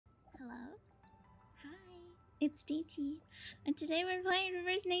it's dainty, and today we're playing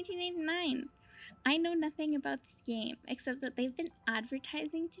Reverse 1989. I know nothing about this game except that they've been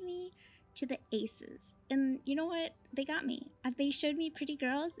advertising to me to the aces, and you know what? They got me. They showed me pretty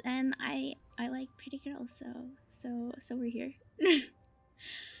girls, and I like pretty girls, so we're here.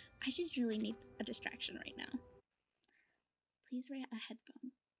 I just really need a distraction right now. Please wear a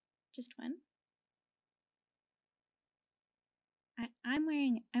headphone. Just one. I'm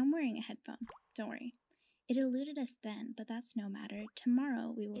wearing a headphone. Don't worry. It eluded us then, but that's no matter.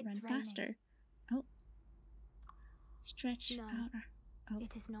 Tomorrow we will run faster. Oh. Stretch out our... Oh.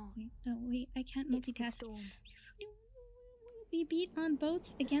 It is not. Wait, no, wait, I can't multitask. We beat on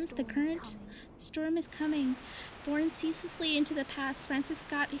boats against the current. The storm is coming. Born ceaselessly into the past, Francis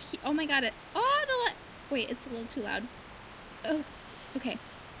Scott... oh my god, wait, it's a little too loud. Oh, okay.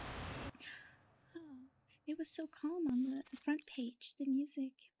 It was so calm on the front page, the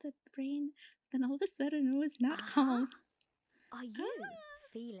music, the brain. Then all of a sudden it was not calm. Are you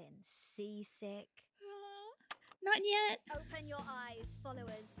feeling seasick? Not yet. Open your eyes,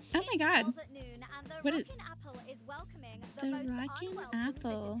 followers. Oh my god. It's 12 at noon, and the What is... Rockin' Apple is welcoming the The most Rockin' unwelcome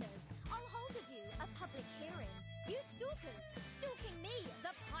Apple. visitors. I'll hold of you a public hearing. You stalkers, stalking me, the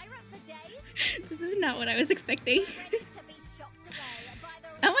pirate for days. This is not what I was expecting. Ready to be shocked today by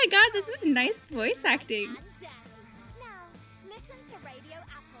the Oh my god, this is nice voice acting. Now, listen to Radio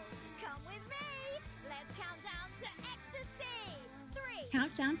Apple. Come with me. Let's count down to ecstasy. 3.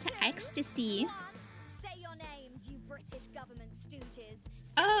 Countdown to two, ecstasy. 1. Say your names, you British government stooges.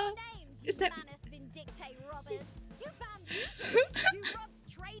 Say Oh, your names, you is that... Manus Vindictae robbers. You bamboozlers. You robbed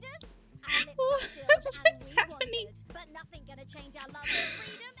traders. Our lips are sealed and What's we happening? wanted, but nothing gonna change our love for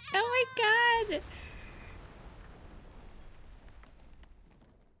freedom ever. Oh my god.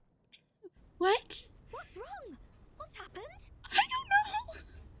 What? What's wrong? What's happened? I don't know.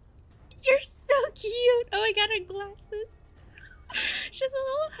 You're so cute. Oh my god, her glasses. She has a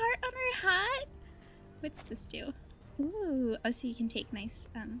little heart on her hat. What's this do? Ooh, oh, so you can take nice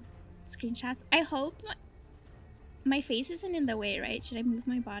screenshots. I hope my face isn't in the way, right? Should I move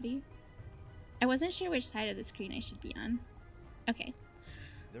my body? I wasn't sure which side of the screen I should be on. Okay.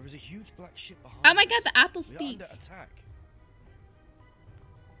 There is a huge black ship behind. Oh my god, the apple We are speaks. under attack.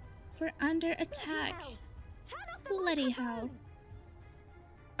 We're under attack. Turn off the Bloody hell. microphone.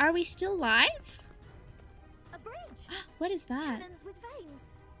 Are we still live? A bridge. What is that? Cannons with veins.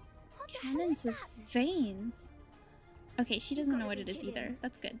 What the Cannons hell with is that? veins. Okay, she doesn't know gotta what be it is kidding. either.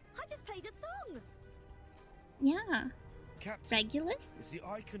 That's good. I just played a song. Yeah. Captain, Regulus? it's the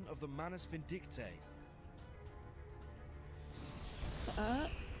icon of the Manus Vindictae.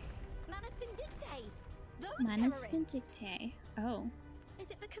 Manus Vindictae. Those Manus terrorists. Vindictae. Oh. Is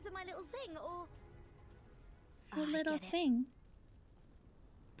it because of my little thing, or? Her Oh, I little get it. thing.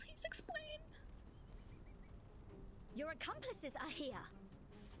 Please explain. Your accomplices are here.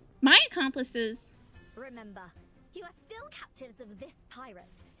 My accomplices. Remember, you are still captives of this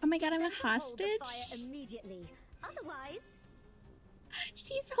pirate. Oh my god, I'm a Them to hold the hostage? fire immediately. Otherwise,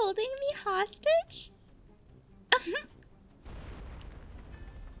 She's holding me hostage?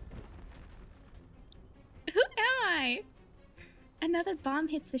 Who am I? Another bomb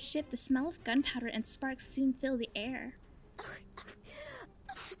hits the ship. The smell of gunpowder and sparks soon fill the air.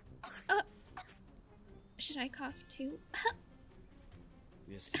 Should I cough too?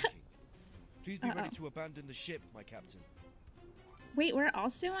 We are sinking. Please be ready to abandon the ship, my captain. Wait, we're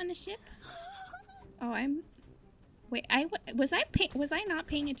also on a ship? Oh, I'm... Wait, was I not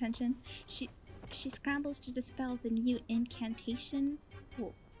paying attention? She scrambles to dispel the mute incantation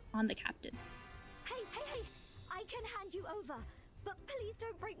on the captives. hey, I can hand you over, but please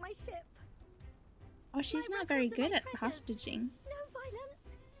don't break my ship. Oh, she's My not very records are good my at treasures. hostaging. No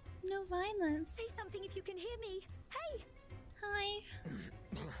violence. No violence. Say something if you can hear me. Hey. Hi.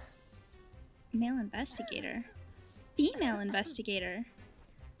 Male investigator. Female investigator.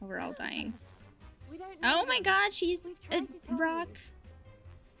 Oh, we're all dying. We don't know Oh my them. god, she's We've a tried to tell rock. you.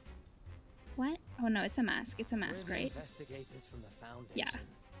 What? Oh no, it's a mask. It's a mask, We're the right? investigators from the Foundation. Yeah.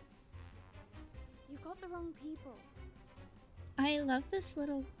 You got the wrong people. I love this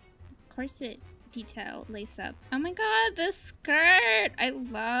little corset detail lace up. Oh my god, this skirt! I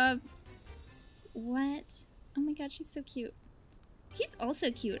love... What? Oh my god, she's so cute. He's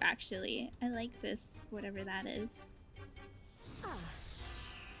also cute, actually. I like this, whatever that is.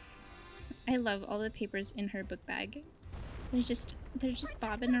 I love all the papers in her book bag. They're just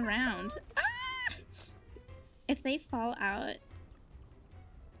bobbing around. Ah! If they fall out...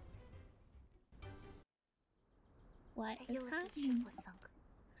 What is Regulus's ship happening? was sunk.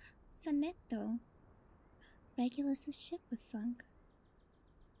 Sonetto. Regulus's ship was sunk.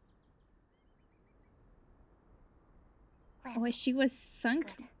 Oh, she was sunk.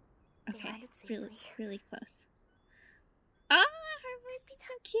 Good. They Okay, landed safely. really close. Ah, her voice is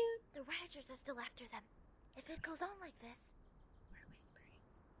so cute. The rioters are still after them. If it goes on like this... We're whispering.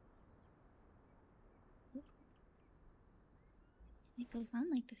 It goes on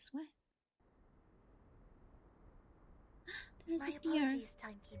like this, what? There's My a deer. apologies,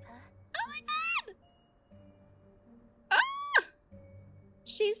 timekeeper. Oh my god! Ah!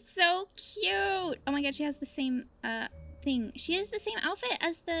 She's so cute! Oh my god, she has the same thing. She has the same outfit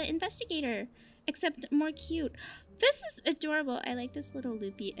as the investigator, except more cute. This is adorable. I like this little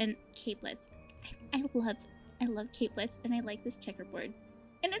loopy and capelets. I love capelets, and I like this checkerboard.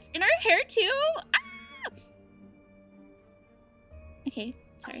 And it's in her hair too! Ah! Okay,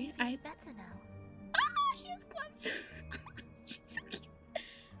 sorry. Are you better now? Ah, she has clubs. She's so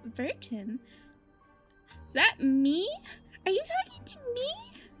cute. Burton? Is that me? Are you talking to me?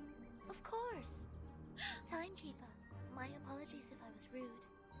 Of course. Timekeeper, my apologies if I was rude.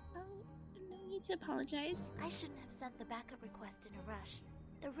 Oh, no need to apologize. I shouldn't have sent the backup request in a rush.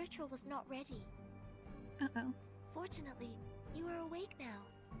 The ritual was not ready. Uh-oh. Fortunately, you are awake now.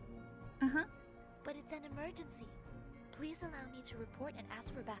 Uh-huh. But it's an emergency. Please allow me to report and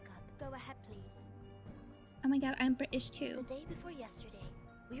ask for backup. Go ahead, please. Oh my god, I'm British too. The day before yesterday,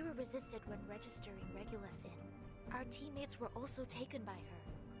 we were resisted when registering Regulus in. Our teammates were also taken by her.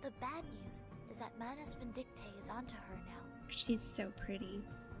 The bad news is that Manus Vindicte is onto her now. She's so pretty.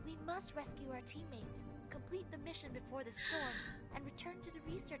 We must rescue our teammates, complete the mission before the storm, and return to the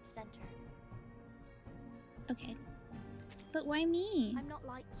research center. Okay. But why me? I'm not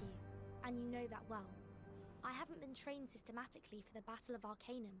like you, and you know that well. I haven't been trained systematically for the Battle of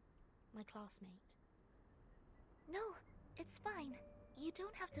Arcanum, my classmate. No, it's fine. You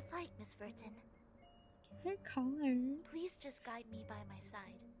don't have to fight, Miss Verton. Her collar. Please just guide me by my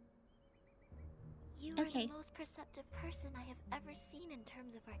side. You are Okay. the most perceptive person I have ever seen in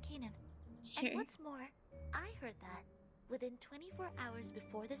terms of Arcanum. Sure. And what's more, I heard that within 24 hours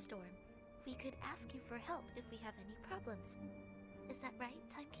before the storm, we could ask you for help if we have any problems. Is that right,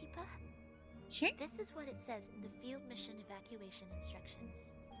 Timekeeper? Sure. This is what it says in the field mission evacuation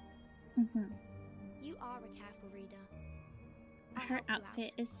instructions. Mm-hmm. You are a careful reader. I'll Her help you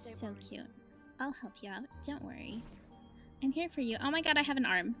outfit out. is Don't so worry. cute. I'll help you out. Don't worry. I'm here for you. Oh my god, I have an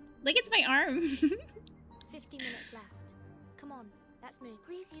arm. Like, it's my arm. 50 minutes left. Come on, let's move.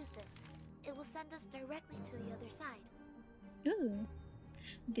 Please use this. It will send us directly to the other side. Ooh.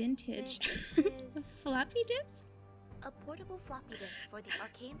 Vintage. This is- Floppy disk? A portable floppy disk for the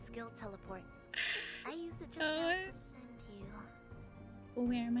arcane skill teleport. I used it just Oh, now I- to send you.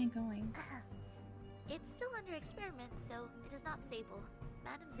 Where am I going? It's still under experiment, so it is not stable.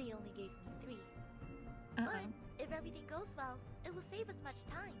 Madam Z only gave me 3. But Uh-oh. if everything goes well, it will save us much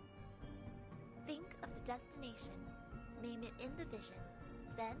time. Think of the destination, name it in the vision,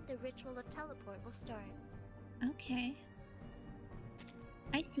 then the ritual of teleport will start. Okay.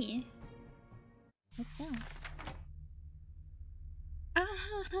 I see. Let's go.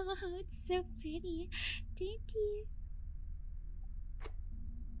 Oh, it's so pretty. Dainty.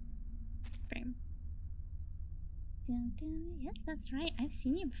 Frame. Dun, dun. Yes, that's right. I've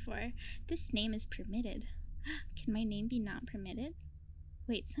seen you before. This name is permitted. Can my name be not permitted?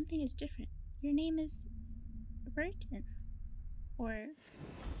 Wait, something is different. Your name is Burton. Or...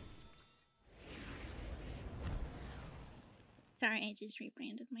 Sorry, I just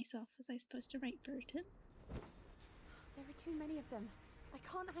rebranded myself. Was I supposed to write Burton? There are too many of them. I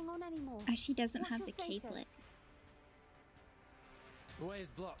can't hang on anymore. Oh, she doesn't What's have your the capelet. status? The way is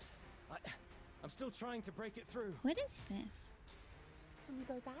blocked. I'm still trying to break it through. What is this? Can we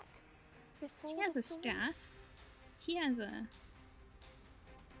go back? Before She has the a storm? staff. He has a...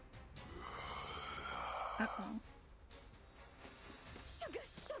 Uh-oh. Sugar,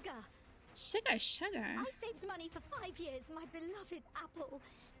 sugar! Sugar, sugar. I saved money for 5 years, my beloved apple.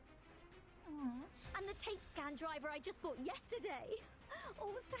 Aw. And the tape scan driver I just bought yesterday.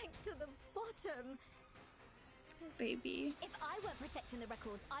 All sank to the bottom. Poor baby. If I weren't protecting the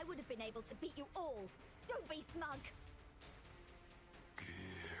records, I would have been able to beat you all. Don't be smug.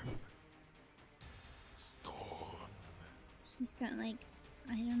 Stone. He's got like...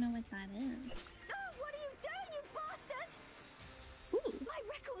 I don't know what that is. Oh, what are you doing, you bastard? Ooh. My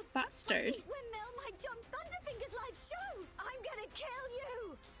records! Bastard. My Pete Windmill, my John Thunderfingers live show! I'm gonna kill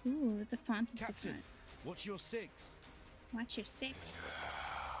you! Ooh, the font is Captain, different. what's your 6? Watch your 6.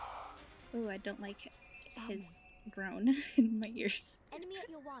 Ooh, I don't like his groan in my ears. Enemy at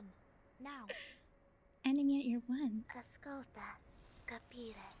your 1. Now. Enemy at your 1. Ascolta,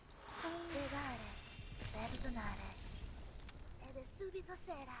 capire, pregare, perdonare. Ed è subito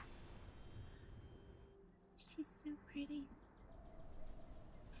sera. She's so pretty.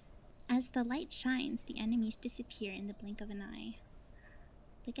 As the light shines, the enemies disappear in the blink of an eye.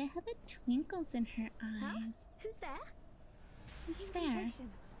 Look at how the twinkles in her eyes. Huh? Who's there? Who's there? Incantation.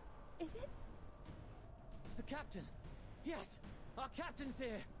 Is it? It's the captain. Yes, our captain's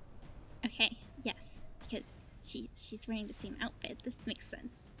here. Okay, yes, because she's wearing the same outfit. This makes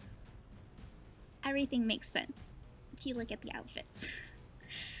sense. Everything makes sense if you look at the outfits.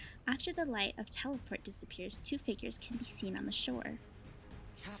 After the light of teleport disappears, two figures can be seen on the shore.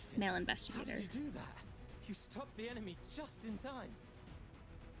 Captain, Male how investigator. did you do that? You stopped the enemy just in time.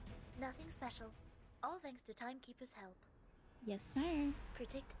 Nothing special. All thanks to Timekeeper's help. Yes, sir.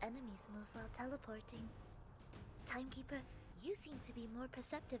 Predict enemies move while teleporting. Timekeeper, you seem to be more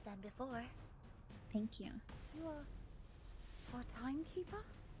perceptive than before. Thank you. You are our timekeeper?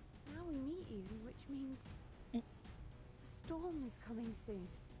 Now we meet you, which means the storm is coming soon.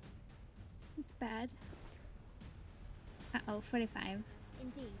 This is bad. Uh-oh, 45.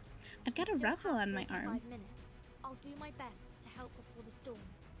 Indeed. I've got a Still ruffle have on my 45 arm. minutes. I'll do my best to help before the storm.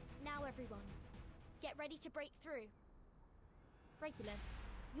 Now everyone, get ready to break through. Regulus,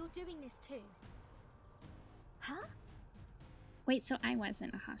 you're doing this too. Huh? Wait, so I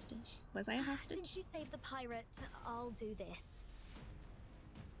wasn't a hostage. Was I a hostage? Since you saved the pirate, I'll do this.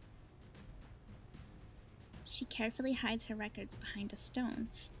 She carefully hides her records behind a stone,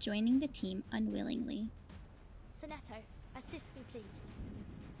 joining the team unwillingly. Sonetto, assist me please.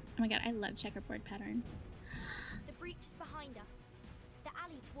 Oh my god, I love checkerboard pattern. The breach is behind us. The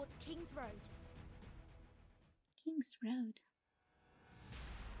alley towards King's Road. King's Road.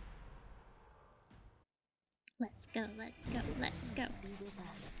 Let's go, let's go, let's go. Peace be with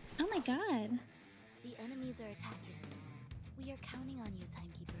us. Oh my god. The enemies are attacking. We are counting on you,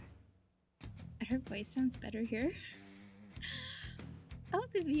 Timekeeper. Her voice sounds better here. Oh,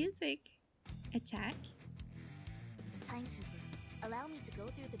 the music. Attack. Timekeeper, allow me to go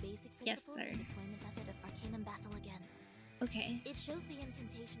through the basic Yes, principles sir. and deployment method of Arcanum Battle again. Okay, It shows the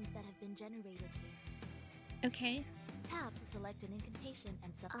incantations that have been generated here. okay. Tab to select an incantation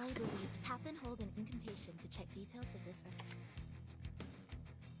and I believe tap and hold an incantation to check details of this.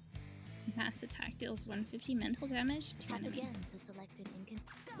 Mass attack deals 150 mental damage to Tap enemies. again to select an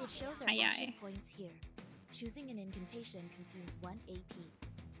incantation. It shows our Aye, action aye. points here. Choosing an incantation consumes 1 AP.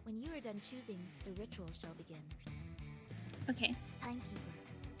 When you are done choosing, the ritual shall begin. Okay. Timekeeper,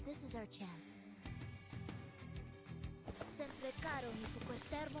 this is our chance. Sempre caro mi fu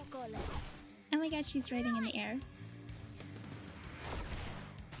quest'ermo cole. Oh my god, she's riding in the air.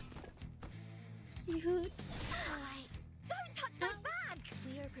 Cute. Alright, Don't touch my bag!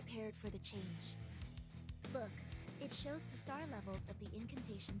 we are prepared for the change. Look, it shows the star levels of the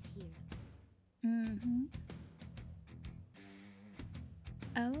incantations here. Mm-hmm.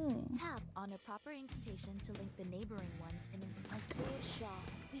 Oh. Tap on a proper incantation to link the neighboring ones in a sword shot.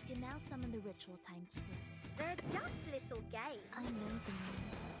 We can now summon the ritual, Timekeeper. They're just little games. I know the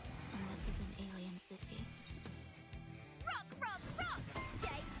name, and this is an alien city. Rock, rock, rock!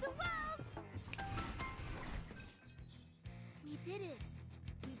 Change the world! We did it!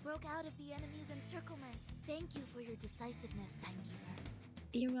 We broke out of the enemy's encirclement. Thank you for your decisiveness, Timekeeper.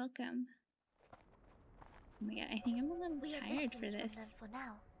 You're welcome. Oh my god, I think I'm a little We are tired for distanced this. from them for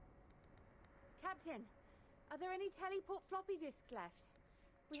now. Captain, are there any teleport floppy disks left?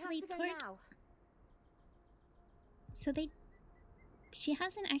 We have to Teleport? go now. So she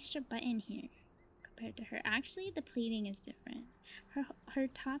has an extra button here compared to her. Actually, the pleating is different. Her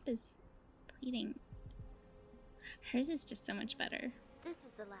top is pleating. Hers is just so much better. This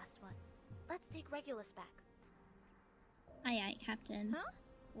is the last one. Let's take Regulus back. Aye aye, Captain. Huh?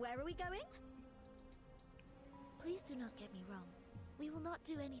 Where are we going? Please do not get me wrong. We will not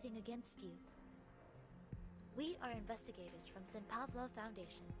do anything against you. We are investigators from St. Pavlov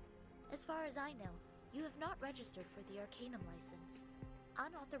Foundation. As far as I know, you have not registered for the Arcanum license.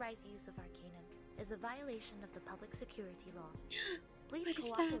 Unauthorized use of Arcanum is a violation of the public security law. Please What is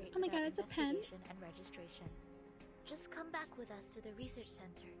that? cooperate Oh my with god, our it's a pen. investigation and registration. Just come back with us to the research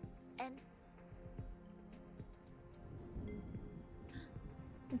center and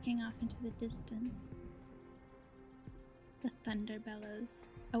Looking off into the distance. The thunder bellows.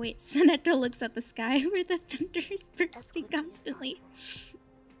 Oh wait, Sonetto looks at the sky where the thunder is as bursting quickly constantly. as possible.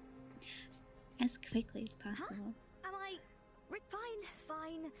 As quickly as possible. Am I...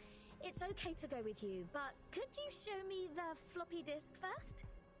 Fine. It's okay to go with you, but could you show me the floppy disk first?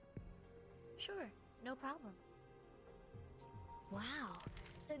 Sure, no problem. Wow,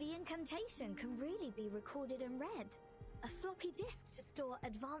 so the incantation can really be recorded and read. A floppy disk to store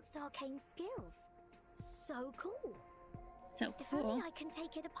advanced arcane skills. So cool. So If cool. only I can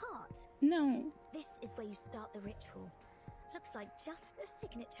take it apart. No. This is where you start the ritual. Looks like just a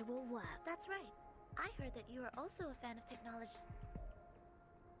signature will work. That's right. I heard that you are also a fan of technology.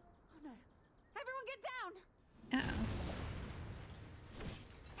 Oh no. Everyone get down! Uh-oh.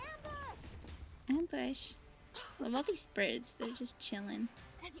 Ambush! Ambush. Love all these birds. They're just chilling.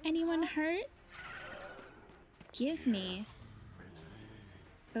 Anyone hurt? Give me.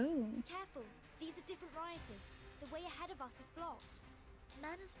 Oh. Careful, these are different rioters. The way ahead of us is blocked.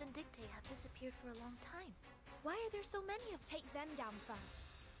 Manus Vindictae have disappeared for a long time. Why are there so many of them? Take them down first.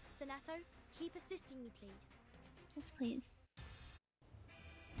 Sonato, keep assisting me, please. Yes, please.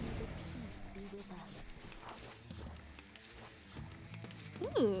 The peace be with us.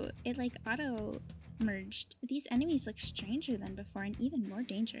 Ooh, it like auto merged. These enemies look stranger than before and even more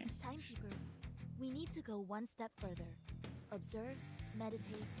dangerous. Timekeeper, we need to go one step further. Observe,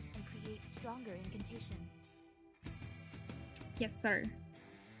 meditate, and create stronger incantations. Yes, sir.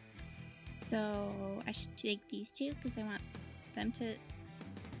 So I should take these two because I want them to.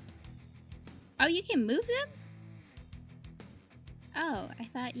 Oh, you can move them? Oh, I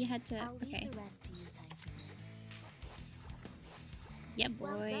thought you had to. I'll leave Okay. the rest to you, Timekeeper. Yeah,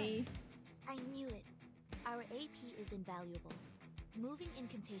 Well boy. done. I knew it. Our AP is invaluable. Moving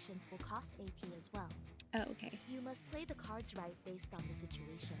incantations will cost AP as well. Oh, okay. You must play the cards right based on the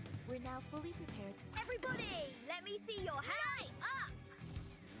situation. We're now fully prepared to— Everybody, let me see your hand up!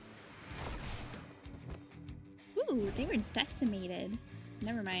 Ooh, they were decimated.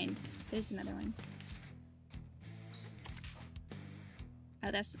 Never mind. There's another one.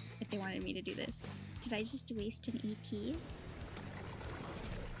 Oh, that's if they wanted me to do this. Did I just waste an AP? Peace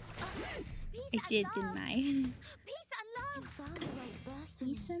I and did, love. didn't I? Peace and You love! found the right verse for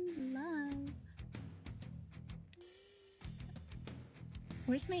me. Peace and love.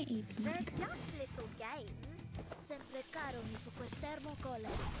 Where's my AP? They're just little games. Sempre caro mi fu quest'ermo cole.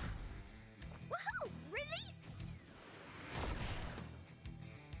 Woohoo! Release!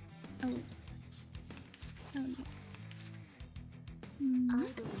 Oh. Oh no. I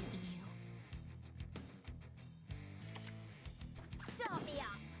believe in you. Start me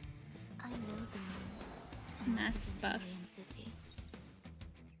up! I know the moon. Mass This is an buff. alien city.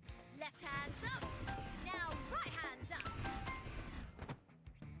 Left hands up! Now right hands up!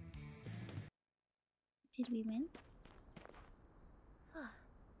 Did we win?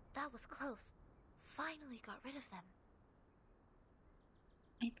 That was close. Finally got rid of them.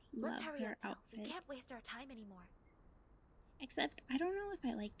 I love Let's hurry her up now. We outfit. can't waste our time anymore. Except, I don't know if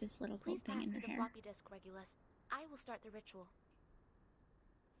I like this little gold Please thing pass in me her the hair. floppy disk, Regulus. I will start the ritual.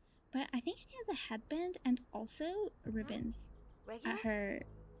 But I think she has a headband and also ribbons Regulus? at her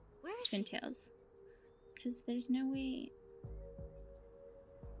Where is twin she? tails. Because there's no way.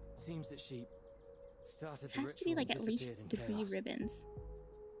 Seems that she started It the has to be ritual like and at least disappeared in 3 chaos. ribbons.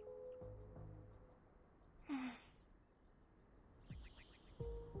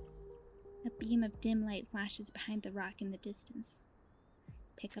 A beam of dim light flashes behind the rock in the distance.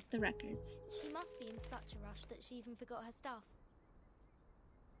 Pick up the records. She must be in such a rush that she even forgot her stuff.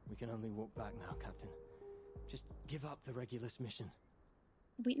 We can only walk back now, Captain. Just give up the Regulus mission.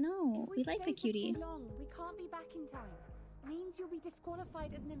 Wait, no, If we like the stay for cutie. too long, we can't be back in time. Means you'll be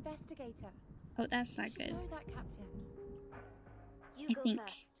disqualified as an investigator. Oh, that's You not should good. know that, Captain. You I go think-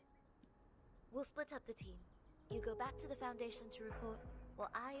 first. We'll split up the team. You go back to the Foundation to report, while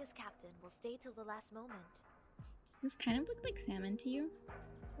I, as captain, will stay till the last moment. Does this kind of look like salmon to you?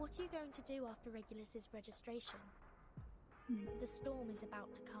 What are you going to do after Regulus's registration? Hmm. The storm is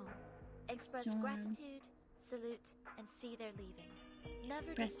about to come. Express Storm. gratitude, salute, and see their leaving. Never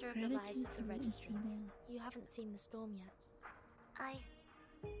Express disturb the lives gratitude, of the salute, and see registrants. their- You haven't seen the storm yet.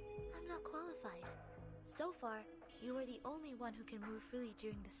 I'm not qualified. So far, you are the only one who can move freely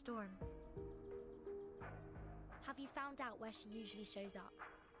during the storm. Have you found out where she usually shows up?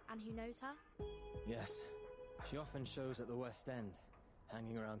 And who knows her? Yes. She often shows at the West End,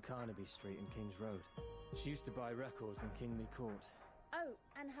 hanging around Carnaby Street and King's Road. She used to buy records in Kingly Court. Oh,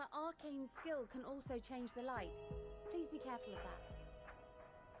 and her arcane skill can also change the light. Please be careful of that.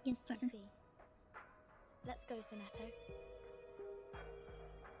 Yes, sir. I see. Let's go, Sonato.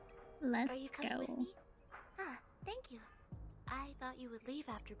 Let's Are you coming go. with me? Ah, thank you. I thought you would leave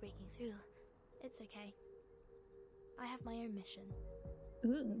after breaking through. It's okay. I have my own mission.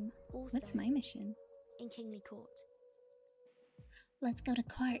 Ooh, Also, what's my mission? in Kingly Court. Let's go to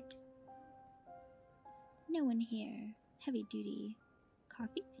court. No one here. Heavy duty.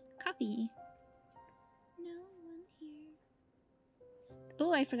 Coffee? Coffee. No one here.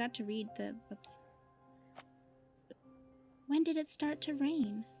 Oh, I forgot to read the. Whoops. When did it start to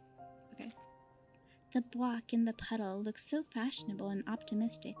rain? Okay. The block in the puddle looks so fashionable and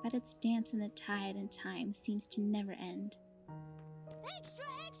optimistic that its dance in the tide and time seems to never end. Extra,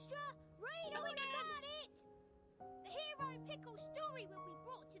 extra! Read all about it! The Hero Pickle story will be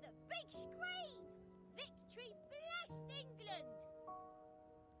brought to the big screen! Victory blessed England!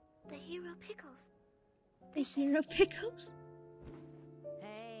 The Hero Pickles. The Hero Pickles?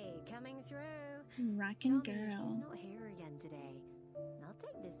 Hey, coming through. Rockin' Tell me girl. she's not here again today. I'll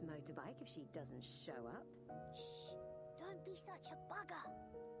take this motorbike if she doesn't show up. Shh! Don't be such a bugger!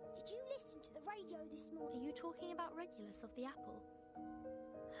 Did you listen to the radio this Are morning? you talking about Regulus of the Apple?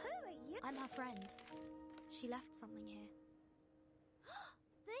 Who are you? I'm her friend. She left something here.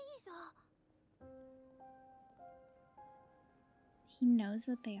 These are... He knows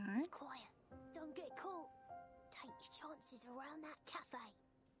what they are? Be quiet. Don't get caught. Take your chances around that cafe.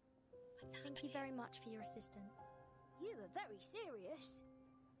 What's Thank you very much for your assistance. You were very serious.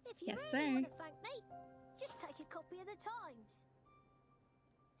 If you Yes, really sir. want to thank me, just take a copy of the Times.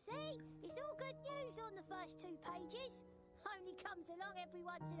 See, it's all good news on the first 2 pages. Only comes along every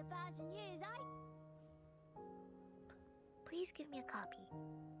once in 1,000 years, eh? Please give me a copy.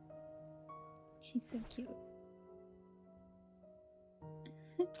 She's so cute.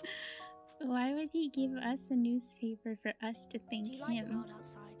 Why would he give us a newspaper for us to thank Do you like the him? world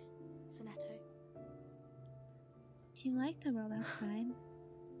outside, Sonetto? Do you like the world outside?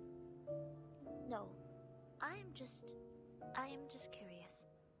 No, I am just curious.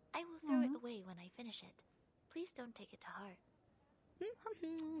 I will throw it away when I finish it. Please don't take it to heart.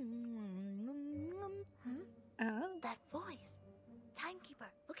 Oh. That voice! Timekeeper,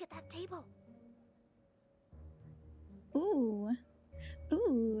 look at that table! Ooh.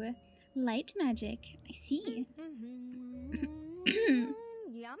 Ooh. Light magic. I see.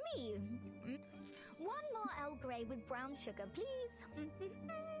 Yummy. One more Earl Grey with brown sugar, please.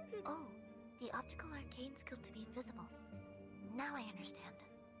 Oh, the optical arcane skill to be invisible. Now I understand.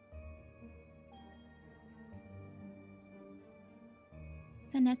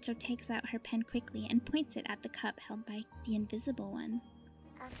 Sonetto takes out her pen quickly and points it at the cup held by the invisible one.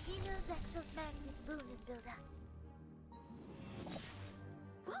 Ampina Vexel Magnet Boon Builder.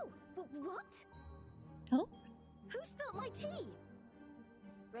 Whoa! What? Oh? Who spilt my tea?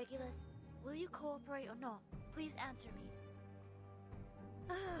 Regulus, will you cooperate or not? Please answer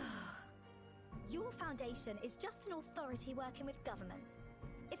me. Your foundation is just an authority working with governments.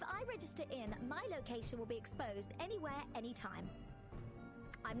 If I register in, my location will be exposed anywhere, anytime.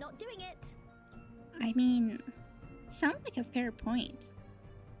 I'm not doing it. I mean, sounds like a fair point.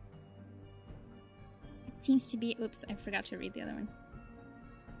 It seems to be. Oops, I forgot to read the other one.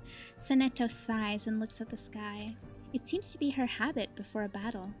 Sonetto sighs and looks at the sky. It seems to be her habit before a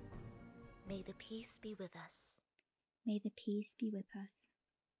battle. May the peace be with us. May the peace be with us.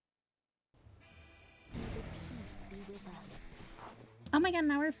 May the peace be with us. Oh my god,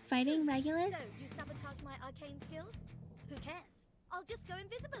 now we're fighting Regulus? So, you sabotage my arcane skills? Who cares? I'll just go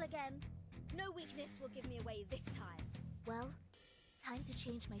invisible again. No weakness will give me away this time. Well, time to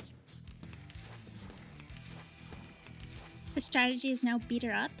change my The strategy is now beat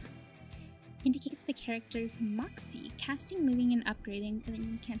her up. Indicates the character's moxie. Casting, moving, and upgrading an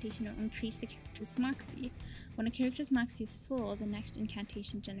incantation will increase the character's moxie. When a character's moxie is full, the next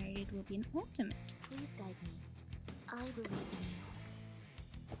incantation generated will be an ultimate. Please guide me. I believe in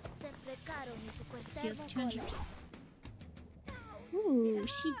you. Sempre caro mi fu questa Deals erba 200%. cola. Ooh,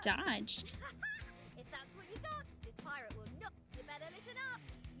 she dodged. If that's what you got, this pirate will not. You better listen up.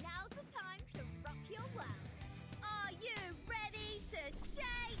 Now's the time to rock your world. Are you ready to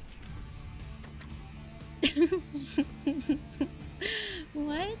shake?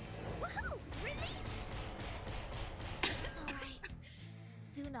 What? Woohoo! Release! It's alright.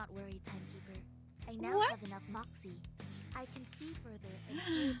 Do not worry, Timekeeper. I now What? have enough moxie. I can see further and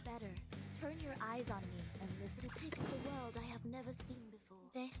hear better. Turn your eyes on me and listen to pick the world I have never seen before.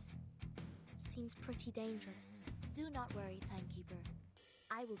 This seems pretty dangerous. Do not worry, Timekeeper.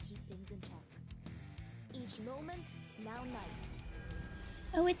 I will keep things in check. Each moment, now night.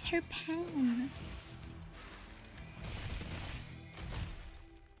 Oh, it's her pen.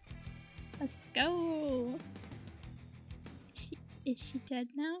 Let's go. Is she dead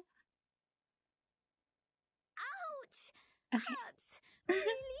now? Ouch! Okay. Hurts!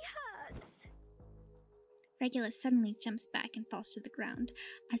 Really hurts! Regulus suddenly jumps back and falls to the ground,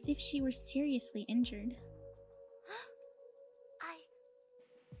 as if she were seriously injured.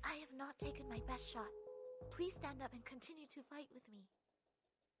 I have not taken my best shot. Please stand up and continue to fight with me.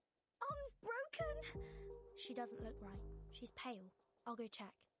 Arm's broken! She doesn't look right. She's pale. I'll go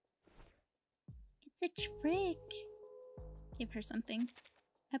check. It's a trick. Give her something.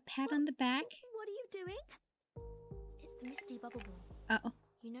 A pat on the back. What are you doing? It's the Misty Bubble Ball. Uh-oh.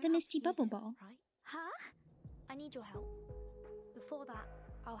 You know The how Misty to use Bubble it, Ball. right? Huh? I need your help. Before that,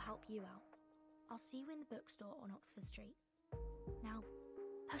 I'll help you out. I'll see you in the bookstore on Oxford Street. Now,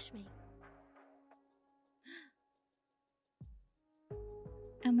 push me.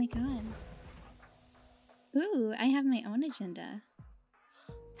 Oh my god. Ooh, I have my own agenda.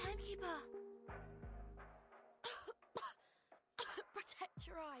 Timekeeper! Protect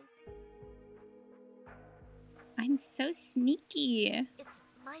your eyes. I'm so sneaky. It's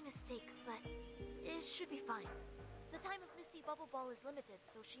my mistake, but it should be fine. The time of Misty Bubble Ball is limited,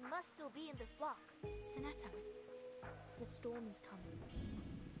 so she must still be in this block. Sonetto, the storm is coming.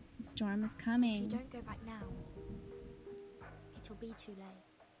 The storm is If you coming. don't go back now, it'll be too late.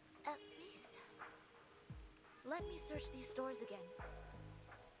 At least, let me search these stores again.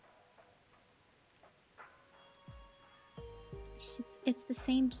 It's the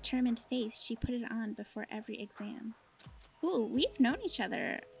same determined face she put it on before every exam. Ooh, we've known each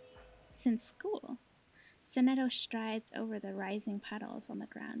other since school. Sonetto strides over the rising puddles on the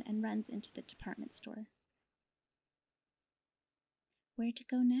ground and runs into the department store. Where to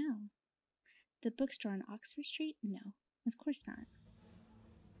go now? The bookstore on Oxford Street? No, of course not.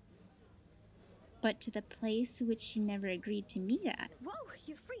 But to the place which she never agreed to meet at. Whoa,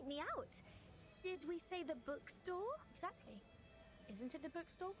 you freaked me out. Did we say the bookstore? Exactly. Isn't it the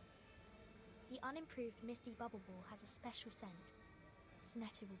bookstore? The unimproved Misty Bubble Ball has a special scent.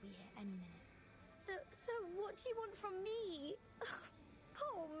 Sonetto will be here any minute. So what do you want from me?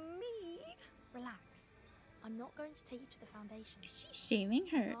 Oh, me. Relax. I'm not going to take you to the Foundation. Is she shaming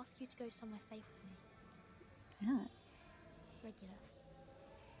her? I'll ask you to go somewhere safe with me. What's that? Regulus,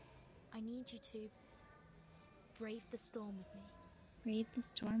 I need you to brave the storm with me. Brave the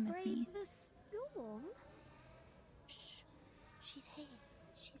storm with me. Brave the storm? Shh. She's here.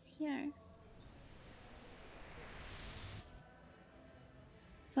 She's here.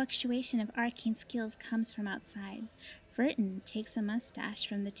 Fluctuation of arcane skills comes from outside. Verton takes a mustache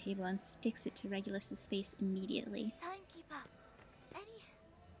from the table and sticks it to Regulus's face immediately. Timekeeper, any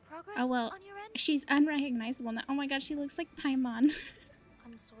progress Oh well, on your end? she's unrecognizable now. Oh my god, she looks like Paimon.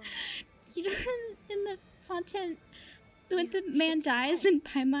 I'm sorry. You know, in the Fontaine, when You the man should be dies right. and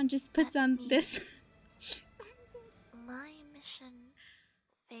Paimon just puts That on means- this. My mission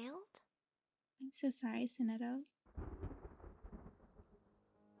failed? I'm so sorry, Sonetto.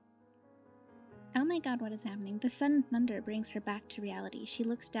 Oh my god, what is happening? The sudden thunder brings her back to reality. She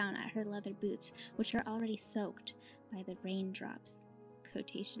looks down at her leather boots, which are already soaked by the raindrops.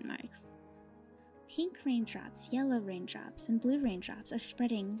 Quotation marks. Pink raindrops, yellow raindrops, and blue raindrops are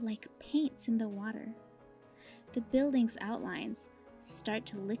spreading like paints in the water. The building's outlines start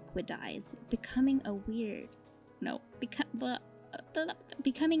to liquidize, becoming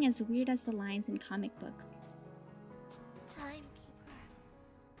becoming as weird as the lines in comic books. Timekeeper,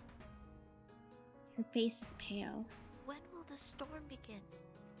 Her face is pale. when will the storm begin?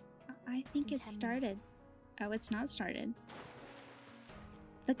 I think In it 10 started. minutes. Oh, it's not started.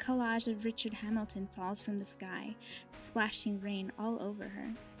 The collage of Richard Hamilton falls from the sky, splashing rain all over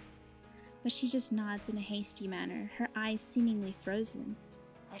her. But she just nods in a hasty manner, her eyes seemingly frozen.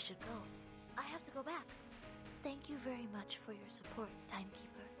 I should go. I have to go back. Thank you very much for your support,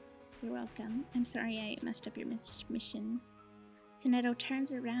 Timekeeper. You're welcome. I'm sorry I messed up your mission. Sonetto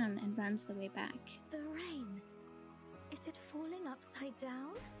turns around and runs the way back. The rain. Is it falling upside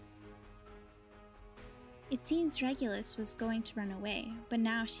down? It seems Regulus was going to run away, but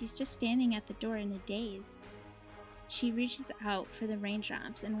now she's just standing at the door in a daze. She reaches out for the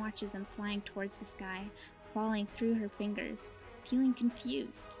raindrops and watches them flying towards the sky, falling through her fingers, feeling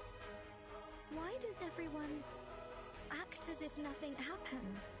confused. Why does everyone act as if nothing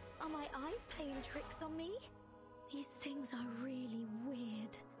happens? Are my eyes playing tricks on me? These things are really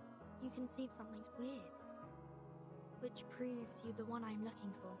weird. You can see something's weird. Which proves you're the one I'm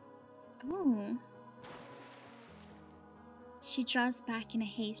looking for. Oh. She draws back in a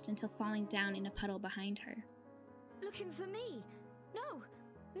haste until falling down in a puddle behind her. Looking for me? No!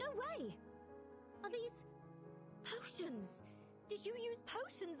 No way! Are these potions? Did you use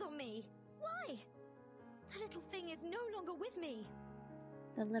potions on me? Why? The little thing is no longer with me.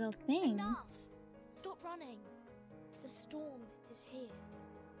 The little thing. Enough! Stop running. The storm is here.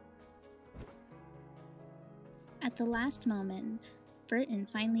 At the last moment, Verton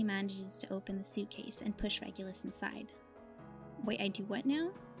finally manages to open the suitcase and push Regulus inside. Wait, I do what now?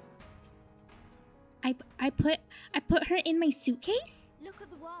 I put her in my suitcase? Look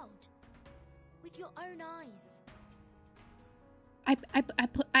at the world. With your own eyes. I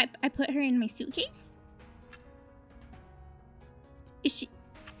put her in my suitcase?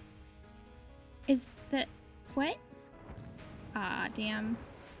 Is the... what? Ah, damn.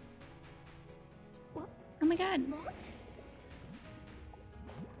 What? Oh my god. What?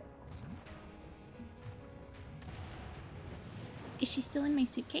 Is she still in my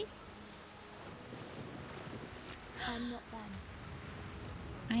suitcase? I'm not them.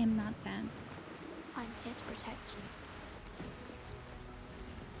 I am not them. I'm here to protect you.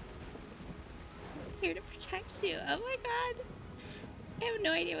 Here to protect you. Oh my god. I have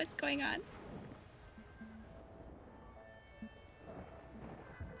no idea what's going on.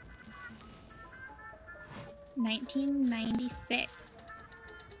 $1996.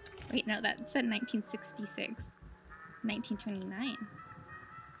 Wait, no, that said 1966. 1929.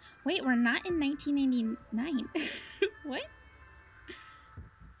 Wait, we're not in 1989. What?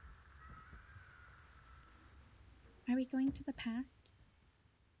 Are we going to the past?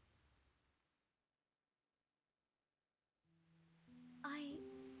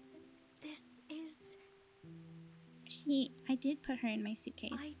 This is... I did put her in my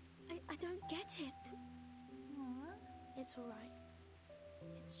suitcase. I don't get it. Aww. It's alright.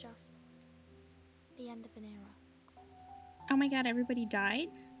 It's just the end of an era. Oh my god, everybody died?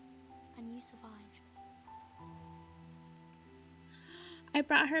 And you survived. I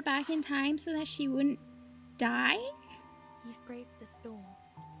brought her back in time so that she wouldn't die? You've braved the storm.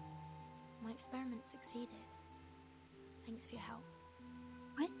 My experiment succeeded. Thanks for your help.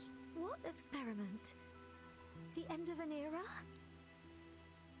 What? What experiment? The end of an era?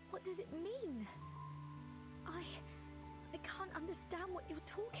 What does it mean? I can't understand what you're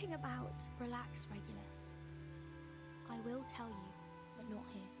talking about. Relax, Regulus. I will tell you, but not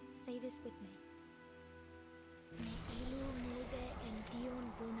here. Say this with me.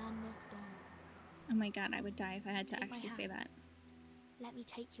 Oh my god, I would die if I had to Take my actually say hand. that. Let me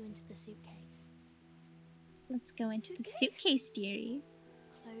take you into the suitcase. Let's go into the Suitcase? suitcase, dearie.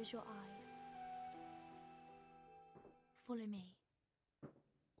 Close your eyes. Follow me.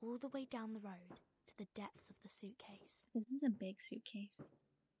 All the way down the road to the depths of the suitcase. This is a big suitcase.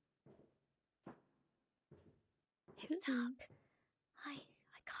 It's dark. I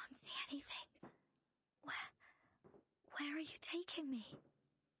can't see anything. Where are you taking me?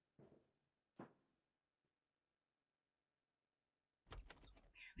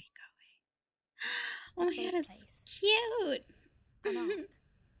 Where are we going? Oh my safe god, place. it's cute! An ark.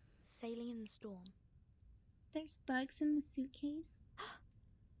 Sailing in the storm. There's bugs in the suitcase.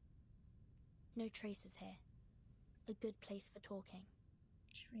 No traces here. A good place for talking.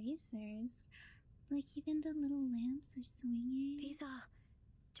 Tracers. Like even the little lamps are swinging. These are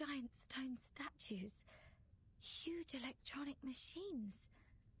giant stone statues. Huge electronic machines.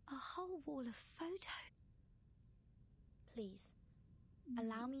 A whole wall of photos. Please,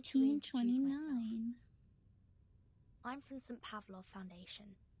 allow me to reintroduce myself. 1929. I'm from St. Pavlov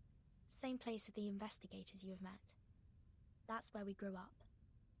Foundation. Same place as the investigators you have met. That's where we grew up.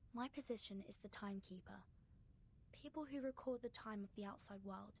 My position is the timekeeper. People who record the time of the outside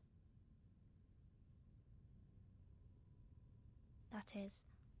world. That is,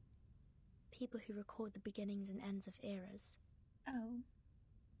 people who record the beginnings and ends of eras. Oh.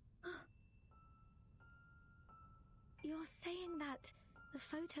 You're saying that the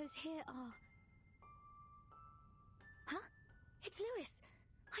photos here are... Huh? It's Lewis!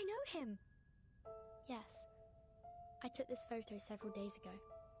 I know him! Yes, I took this photo several days ago.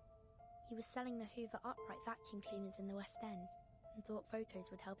 He was selling the Hoover upright vacuum cleaners in the West End and thought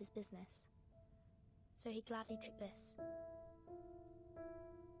photos would help his business. So he gladly took this.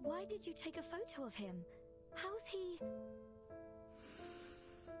 Why did you take a photo of him? How's he...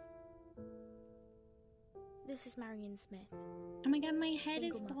 This is Marion Smith. Oh my god, my head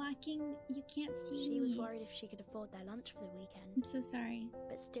is Single mother. blocking. You can't see She me. was worried if she could afford their lunch for the I'm weekend, so sorry.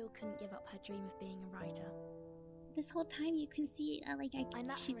 but still couldn't give up her dream of being a writer. This whole time you can see, I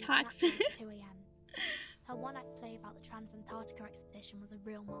met she her in talks. Snapchat at 2 a.m. Her one-act play about the Transantarctica expedition was a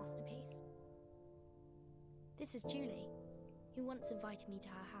real masterpiece. This is Julie, who once invited me to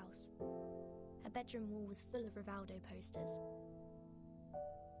her house. Her bedroom wall was full of Rivaldo posters.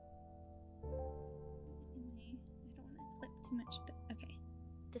 Anyway, I don't want to clip too much of the... Okay.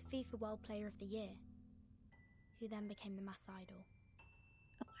 The FIFA World Player of the Year, who then became the mass idol.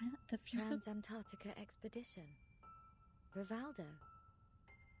 Oh, the FIFA... Transantarctica expedition. Rivaldo.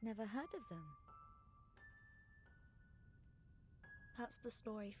 Never heard of them. That's the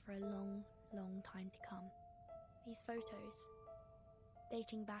story for a long, long time to come. These photos,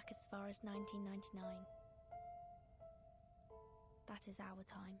 dating back as far as 1999. That is our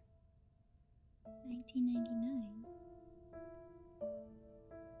time. 1999.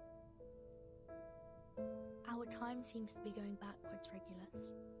 Our time seems to be going backwards,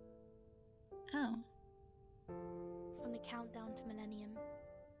 Regulus. Oh. From the countdown to Millennium,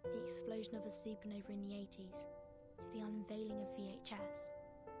 the explosion of a supernova in the 80s, to the unveiling of VHS.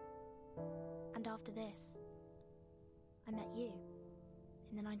 And after this, I met you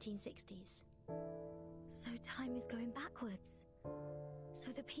in the 1960s. So time is going backwards.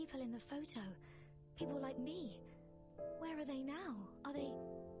 So the people in the photo, people like me, where are they now? Are they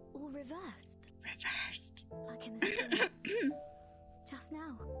all reversed? Reversed. Like in the story. Just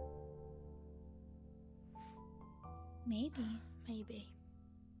now. Maybe. Maybe.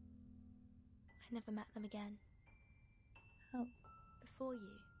 I never met them again. Oh. Before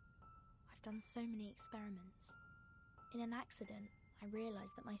you, I've done so many experiments. In an accident, I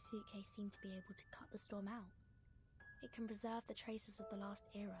realized that my suitcase seemed to be able to cut the storm out. It can preserve the traces of the last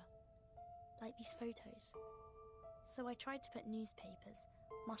era, like these photos. So I tried to put newspapers,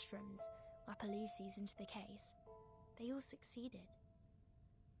 mushrooms, Wapaloozies into the case. They all succeeded.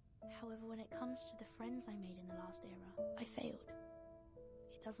 However, when it comes to the friends I made in the last era, I failed.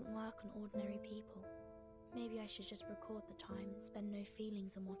 It doesn't work on ordinary people. Maybe I should just record the time and spend no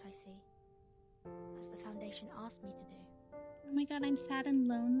feelings on what I see, as the Foundation asked me to do. Oh my god, I'm sad and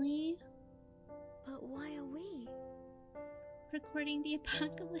lonely. But why are we? Recording the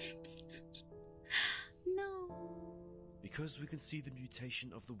apocalypse. No. Because we can see the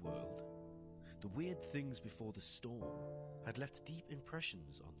mutation of the world. The weird things before the storm had left deep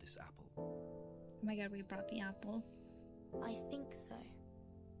impressions on this apple. Oh my god, we brought the apple. I think so.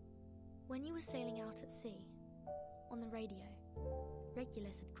 When you were sailing out at sea, on the radio,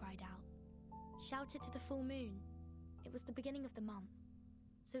 Regulus had cried out, "Shout it to the full moon." It was the beginning of the month,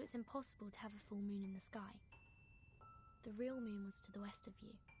 so it's impossible to have a full moon in the sky. The real moon was to the west of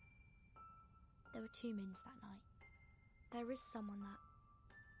you. There were 2 moons that night. There is someone that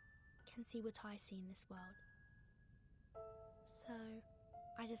can see what I see in this world. So,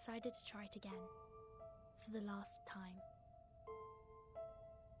 I decided to try it again, for the last time.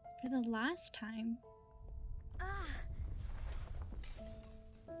 For the last time? Ah!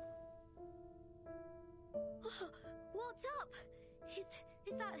 Oh, what's up?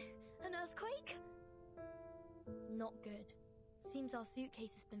 Is that an earthquake? Not good. Seems our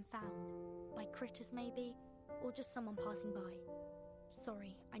suitcase has been found. By critters maybe, or just someone passing by.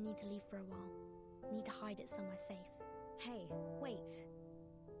 Sorry, I need to leave for a while. Need to hide it somewhere safe. Hey, wait.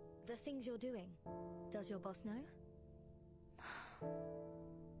 The things you're doing, does your boss know?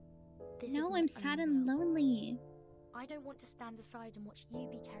 No, I'm sad and lonely. I don't want to stand aside and watch you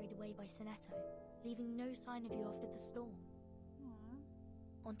be carried away by Sinetto, leaving no sign of you after the storm.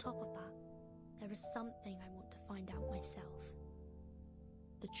 Aww. On top of that, there is something I want to find out myself.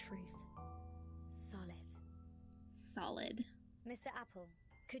 The truth. Solid. Solid. Mr. Apple,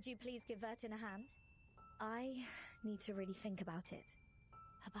 could you please give Vertin a hand? I need to really think about it.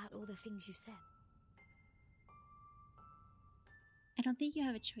 About all the things you said. I don't think you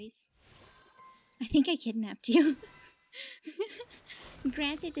have a choice. I think I kidnapped you.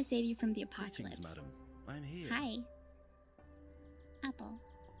 Granted to save you from the apocalypse. Greetings, madam. I'm here. Hi. Apple.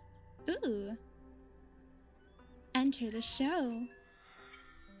 Ooh. Enter the show.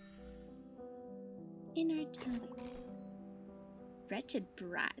 Inner tongue. Wretched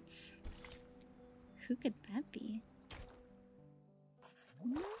brats. Who could that be?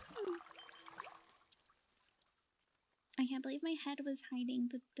 I can't believe my head was hiding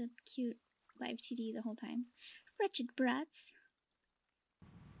the cute live TD the whole time. Wretched brats.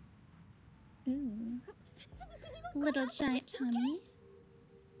 Ooh. Little giant tummy.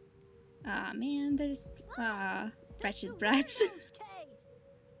 Aw, man, there's... wretched brats.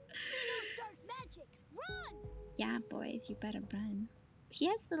 Yeah, boys, you better run. He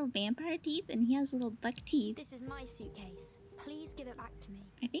has little vampire teeth and he has little buck teeth. This is my suitcase. Please give it back to me.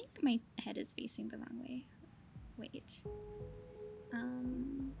 I think my head is facing the wrong way. Wait.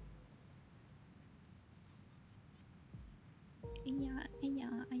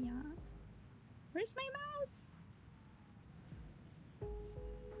 Yeah. Where's my mouse?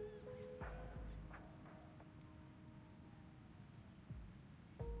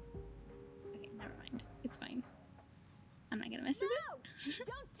 Okay, never mind. It's fine. I'm not gonna mess with it.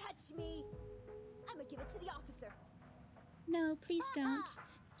 Don't touch me! I'm gonna give it to the officer. No, please don't.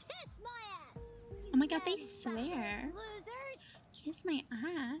 Kiss my ass! Oh my god, they swear. Losers! Kiss my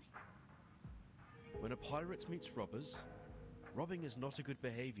ass. When a pirate meets robbers, robbing is not a good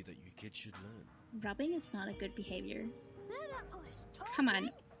behavior that you kids should learn. Robbing is not a good behavior. That apple is talking. Come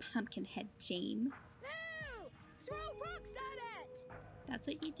on, Pumpkinhead Jane. No! Throw rocks at it! That's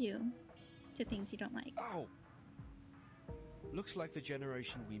what you do to things you don't like. Ow! Looks like the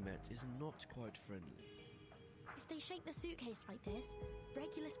generation we met is not quite friendly. If they shake the suitcase like this,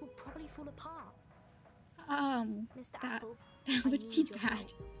 Regulus will probably fall apart. That, Apple, that I would need be your bad.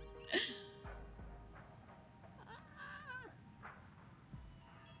 help.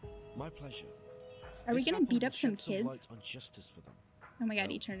 My pleasure. Are we This gonna apple beat will up some shed kids? light on justice for them. Oh my god, No,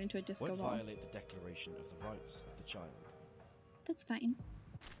 he turned into a disco won't ball. violate the declaration of the rights of the child. That's fine.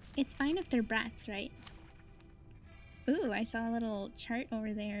 It's fine if they're brats, right? Ooh, I saw a little chart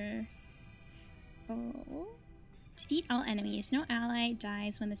over there. Oh. Defeat all enemies. No ally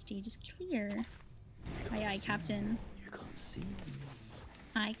dies when the stage is clear. Aye aye, Captain. You can't see me.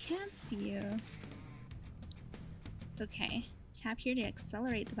 I can't see you. Okay. Tap here to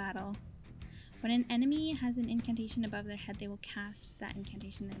accelerate the battle. When an enemy has an incantation above their head, they will cast that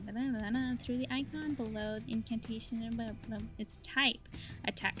incantation through the icon below the incantation above its type.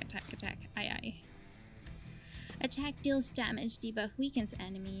 Attack, attack, attack. Aye aye. Attack deals damage, debuff weakens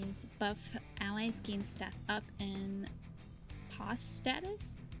enemies, buff allies gain stats up, and positive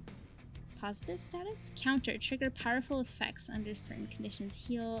status? Counter, trigger powerful effects under certain conditions,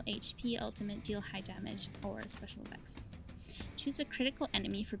 heal, HP, ultimate, deal high damage, or special effects. Choose a critical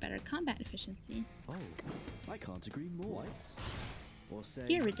enemy for better combat efficiency. Oh, I can't agree more. Or say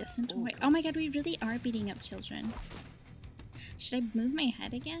Iridescent white. Oh my god, we really are beating up children. Should I move my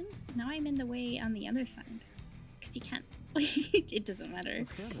head again? Now I'm in the way on the other side. Because you can't. It doesn't matter.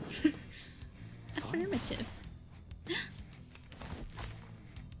 Affirmative. Affirmative.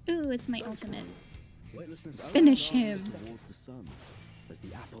 Ooh, it's my ultimate. Finish him. Towards the sun as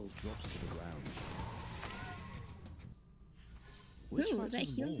the apple drops to the ground. Which Ooh, matters that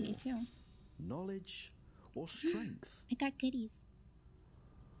healed me more, too. knowledge or strength? I got goodies.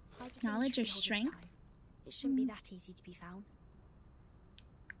 How did Knowledge you or hold this strength? time? It shouldn't be that easy to be found.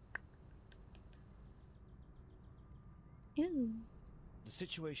 Ooh. The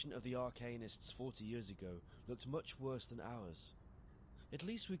situation of the Arcanists 40 years ago looked much worse than ours. At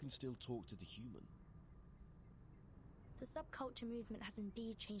least we can still talk to the human. The subculture movement has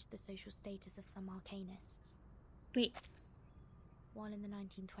indeed changed the social status of some arcanists. Wait. While in the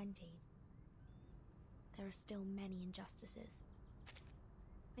 1920s, there are still many injustices.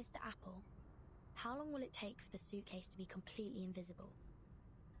 Mr. Apple, how long will it take for the suitcase to be completely invisible?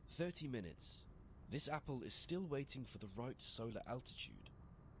 30 minutes. This apple is still waiting for the right solar altitude.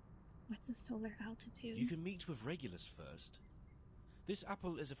 What's a solar altitude? You can meet with Regulus first. This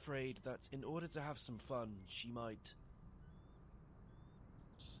apple is afraid that in order to have some fun, she might...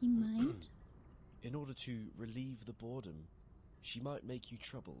 She might? In order to relieve the boredom, she might make you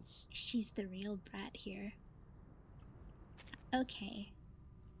troubles. She's the real brat here. Okay.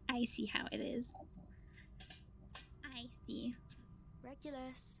 I see how it is. I see.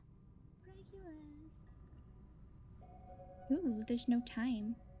 Regulus. Ooh, there's no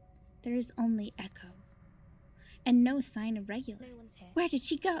time. There is only echo. And no sign of Regulus. No one's here. Where did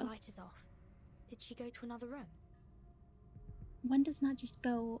she The go? light is off. Did she go to another room? One does not just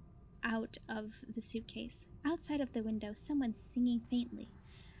go out of the suitcase. Outside of the window, someone singing faintly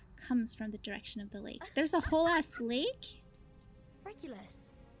comes from the direction of the lake. There's a whole ass lake?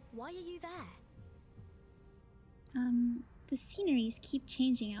 Regulus, why are you there? The sceneries keep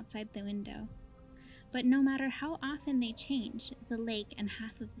changing outside the window. But no matter how often they change, the lake and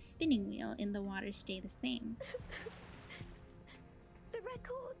half of the spinning wheel in the water stay the same. The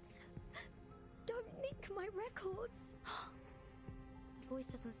records! Don't nick my records! The voice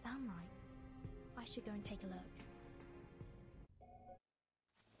doesn't sound right. I should go and take a look.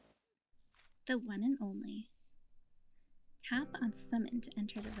 The one and only. Tap on summon to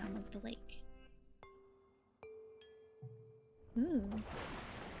enter the realm of the lake. Ooh.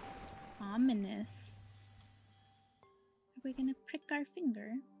 Ominous. Are we gonna prick our finger?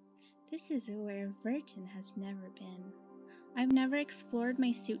 This is where Vertin has never been. I've never explored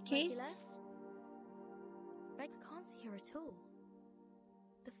my suitcase. Regulus? I can't see her at all.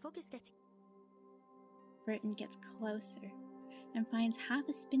 The fog is getting... Vertin gets closer and finds half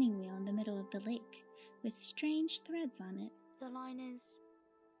a spinning wheel in the middle of the lake with strange threads on it. The line is...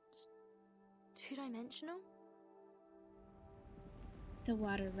 two-dimensional? The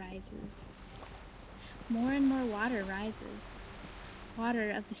water rises. More and more water rises. Water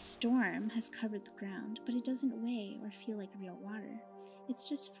of the storm has covered the ground, but it doesn't weigh or feel like real water. It's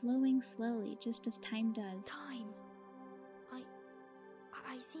just flowing slowly, just as time does. Time.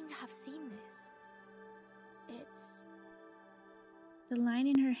 I seem to have seen this. It's... The line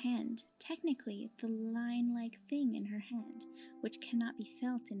in her hand, technically the line-like thing in her hand, which cannot be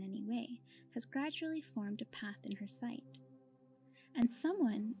felt in any way, has gradually formed a path in her sight. And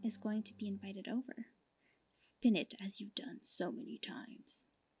someone is going to be invited over. Spin it as you've done so many times.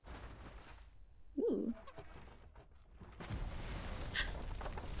 Ooh.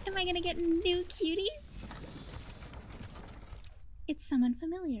 Am I gonna get new cuties? It's someone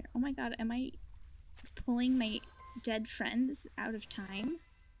familiar. Oh my god, am I pulling my dead friends out of time?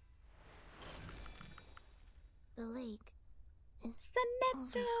 The lake is Sonetto!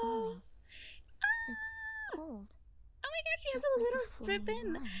 overflowing. It's old. Oh my god, she has Just a like a little flowing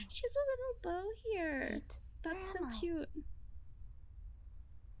ribbon. line. She has a little bow here. Wait, That's where so am I? cute.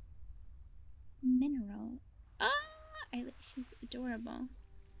 Mineral. Ah, she's adorable.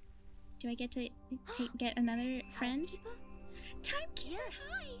 Do I get to get another friend? Timekeeper? Timekeeper, Yes.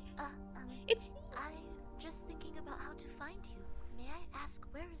 hi! Uh, It's me. I'm just thinking about how to find you. May I ask,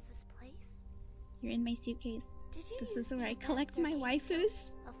 where is this place? You're in my suitcase. Did you This use is where the I collect advanced my arcade waifus.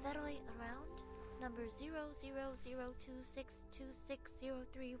 skill of Feroi around? Number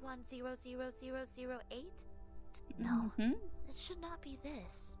 000262603100008? No, it should not be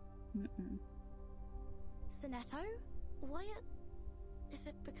this. Sonetto? Why is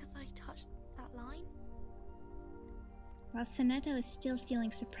it because I touched that line? While Sonetto is still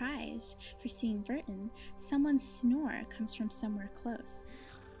feeling surprised for seeing Verton, someone's snore comes from somewhere close.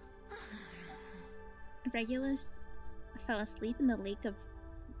 Regulus fell asleep in the lake of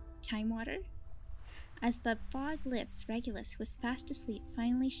time water. As the fog lifts, Regulus, who was fast asleep,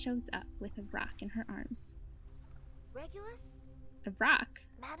 finally shows up with a rock in her arms. Regulus? A rock?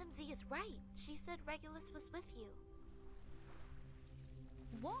 Madam Z is right. She said Regulus was with you.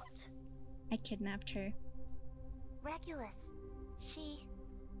 What? I kidnapped her. Regulus. She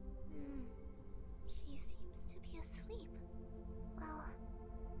seems to be asleep. Well,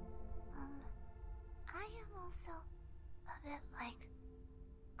 I am also a bit,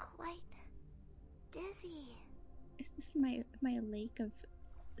 quite dizzy. Is this my lake of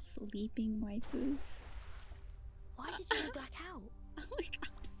sleeping waifus? Why did you go black out? Oh my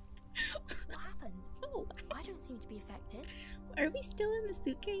god. What happened? Oh, I don't seem to be affected. Are we still in the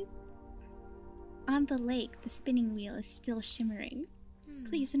suitcase? On the lake, the spinning wheel is still shimmering.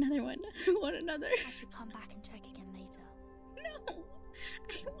 Please, another one. I want another. I should come back and check again later. No,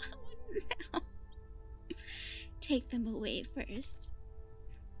 I want one now. Take them away first.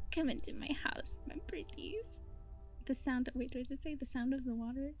 Come into my house, my pretties. The sound of, wait, what did it say? The sound of the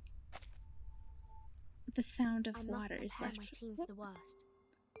water? The sound of water is left. My team for the worst.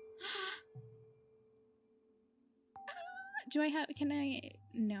 Do I have, can I,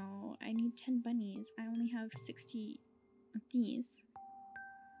 no, I need 10 bunnies. I only have 60 of these.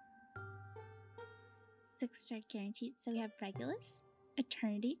 6-star guaranteed. So we have Regulus,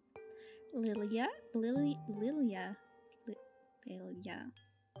 Eternity, Lilia.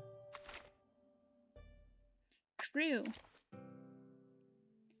 Crew.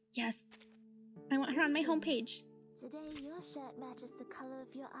 Yes. I want her on my homepage. Today your shirt matches the color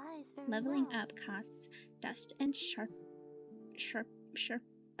of your eyes very Leveling well. up costs dust and sharpenty.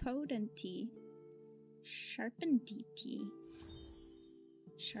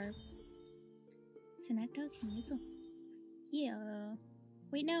 Sharp. Sonetto Kimizo. Yeah.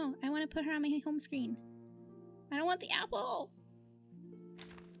 Wait, no. I want to put her on my home screen. I don't want the apple.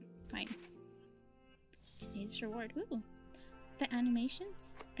 Fine. Today's reward. Ooh. The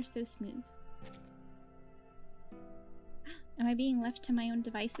animations are so smooth. Am I being left to my own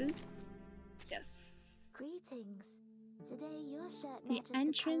devices? Yes. Greetings. Today your shirt The matches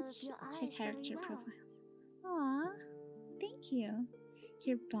entrance the color of to your eyes character very well. profiles. Aw, thank you.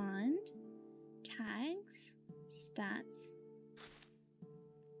 Your bond, tags, stats,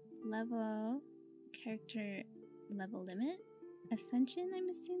 level, character level limit, ascension, I'm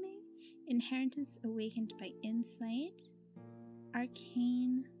assuming, inheritance awakened by insight,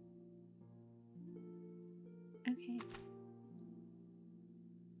 arcane. Okay.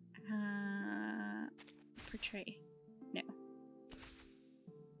 Portray. No.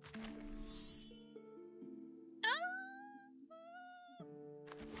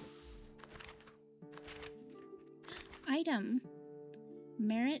 Item.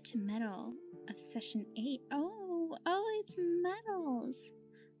 Merit medal of session 8. Oh, it's medals.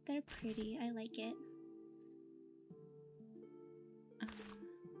 They're pretty. I like it.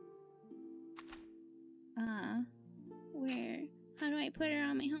 Where? How do I put her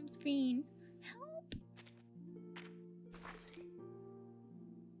on my home screen? Help!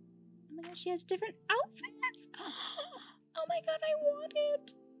 Oh my gosh, she has different outfits! Oh my god, I want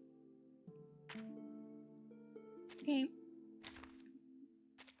it! Okay.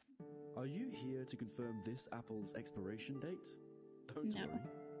 Are you here to confirm this apple's expiration date? Don't No. worry.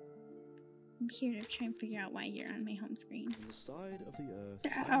 I'm here to try and figure out why you're on my home screen. On the side of the earth,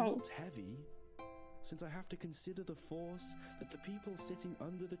 Ow. I'm not heavy, since I have to consider the force that the people sitting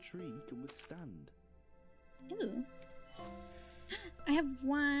under the tree can withstand. Ooh. I have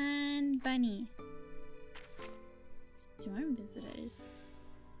one bunny. Storm visitors.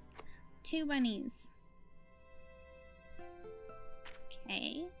 2 bunnies.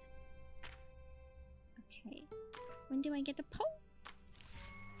 Okay. Okay. When do I get to pull?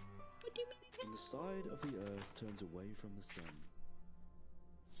 What do you mean I get? When the side of the earth turns away from the sun.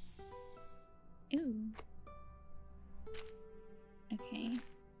 Ooh. Okay.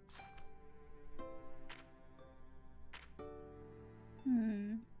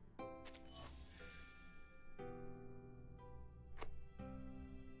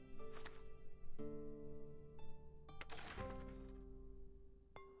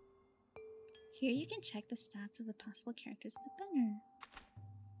 Here you can check the stats of the possible characters in the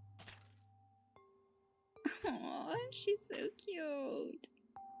banner. Aww, she's so cute.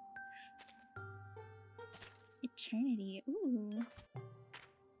 Eternity. Ooh.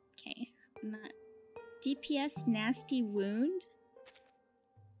 Okay, not DPS nasty wound.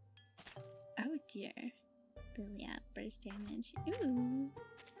 Oh dear. Really at burst damage. Ooh.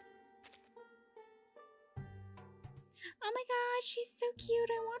 Oh my god, she's so cute.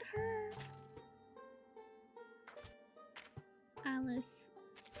 I want her. Alice.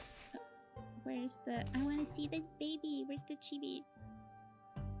 Where's the... I want to see the baby. Where's the chibi?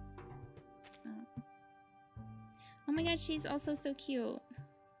 Oh. Oh my god, she's also so cute.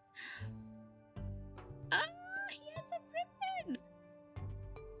 Ah, he has a ribbon.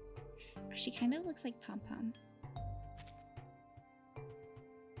 She kind of looks like Pom Pom.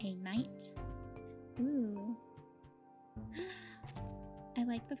 A knight. Ooh. I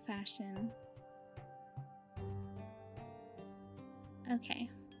like the fashion. Okay.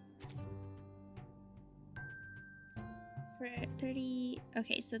 For 30...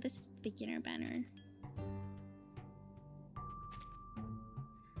 Okay, so this is the beginner banner.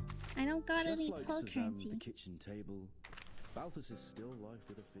 I don't got Just any like pull Suzanne's currency. the kitchen table, Balthus is still life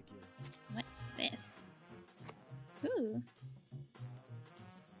with a figure. What's this? Ooh.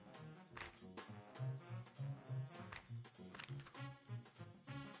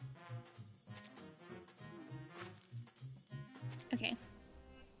 Okay.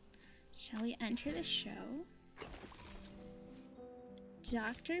 Shall we enter the show?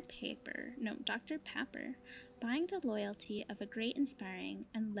 Dr. Papper. Buying the loyalty of a great, inspiring,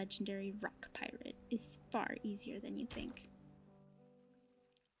 and legendary rock pirate is far easier than you think.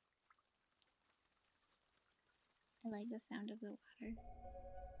 I like the sound of the water.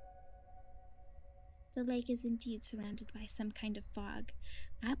 The lake is indeed surrounded by some kind of fog.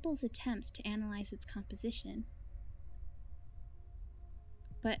 Apple's attempts to analyze its composition.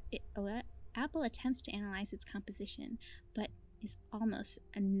 Apple attempts to analyze its composition, but is almost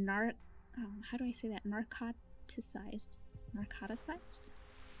a how do I say that? Narcoticized?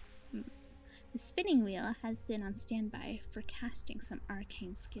 The spinning wheel has been on standby for casting some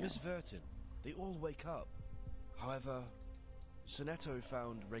arcane skill. Miss Vertin, they all wake up. However, Sonetto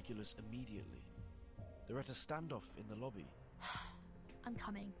found Regulus immediately. They're at a standoff in the lobby. I'm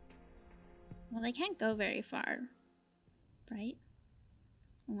coming. Well, they can't go very far, right?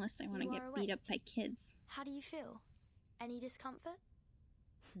 Unless they want to get beat up by kids. How do you feel? Any discomfort?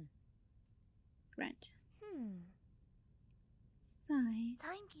 Grunt. Sigh.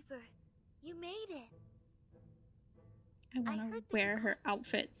 Timekeeper, you made it. I want to wear her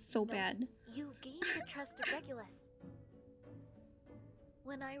outfit so bad. You gained the trust of Regulus.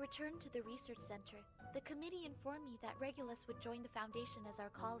 When I returned to the research center, the committee informed me that Regulus would join the Foundation as our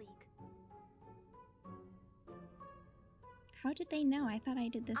colleague. How did they know? I thought I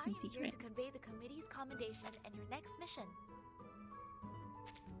did this in secret. I am here to convey the committee's commendation and your next mission.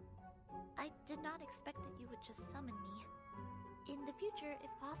 I did not expect that you would just summon me. In the future,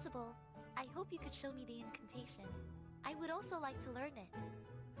 if possible, I hope you could show me the incantation. I would also like to learn it.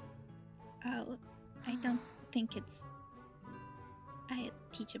 Oh, I don't think it's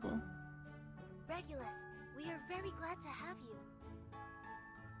teachable. Regulus, we are very glad to have you.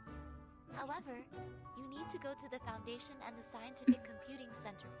 However, you need to go to the Foundation and the Scientific Computing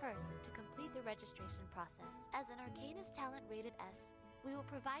Center first to complete the registration process. As an Arcanist talent rated S, we will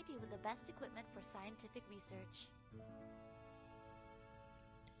provide you with the best equipment for scientific research.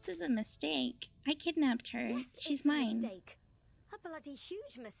 This is a mistake. I kidnapped her. Yes, she's it's mine. A mistake. A bloody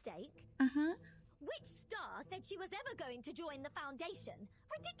huge mistake. Uh-huh. Which star said she was ever going to join the Foundation?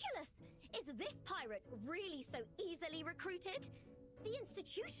 Ridiculous! Is this pirate really so easily recruited? The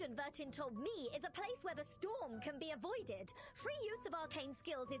institution, Vertin told me, is a place where the storm can be avoided. Free use of arcane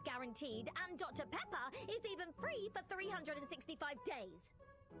skills is guaranteed, and Dr. Pepper is even free for 365 days.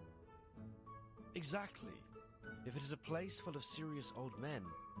 Exactly. If it is a place full of serious old men,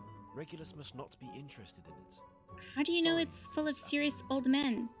 Regulus must not be interested in it. How do you know Sorry, it's full of Miss serious old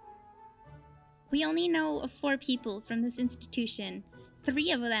men? We only know of 4 people from this institution.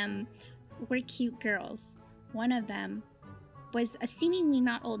 3 of them were cute girls. One of them was a seemingly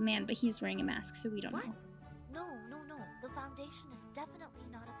not old man, but he was wearing a mask, so we don't What? know. No. The Foundation is definitely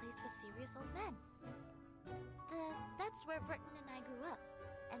not a place for serious old men. That's where Verton and I grew up,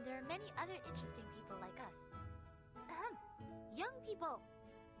 and there are many other interesting people like us. Young people.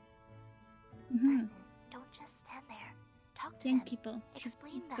 Verton, don't just stand there. Talk to Young them. people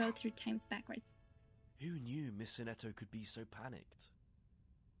Explain go that. through times backwards. Who knew Miss Sinetto could be so panicked?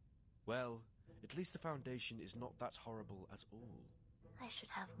 Well, at least the Foundation is not that horrible at all. I should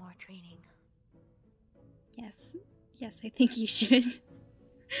have more training. Yes, I think you should.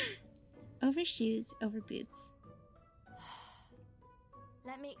 Over shoes, over boots.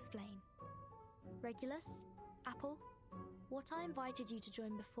 Let me explain. Regulus, Apple, what I invited you to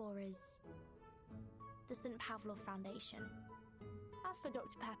join before is the St. Pavlov Foundation. As for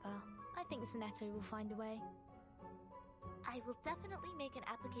Dr. Pepper, I think Sinetto will find a way. I will definitely make an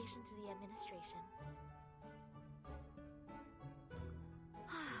application to the administration.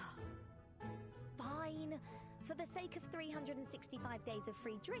 Fine. For the sake of 365 days of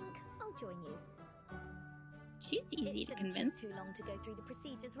free drink, I'll join you. She's easy It to shouldn't convince. take too long to go through the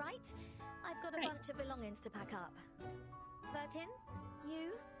procedures, right? I've got a Right. bunch of belongings to pack up. Bertin,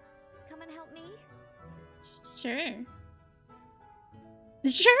 you come and help me? Sure.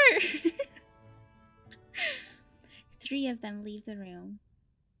 Sure! 3 of them leave the room.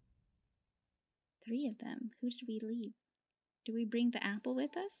 3 of them? Who did we leave? Did we bring the apple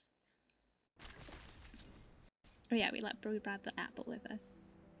with us? Oh yeah, we brought the apple with us.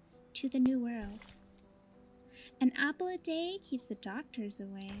 To the new world. An apple a day keeps the doctors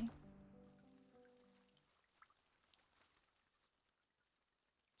away.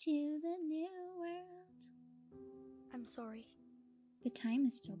 To the new world. I'm sorry. The time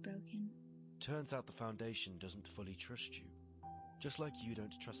is still broken. Turns out the Foundation doesn't fully trust you, just like you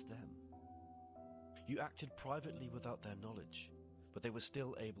don't trust them. You acted privately without their knowledge, but they were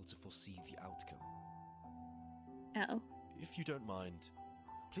still able to foresee the outcome. Oh. If you don't mind,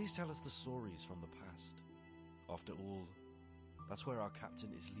 please tell us the stories from the past. After all, that's where our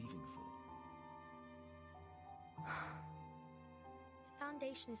captain is leaving for. The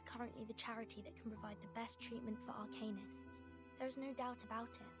Foundation is currently the charity that can provide the best treatment for arcanists. There is no doubt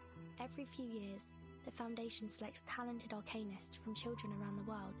about it. Every few years, the Foundation selects talented arcanists from children around the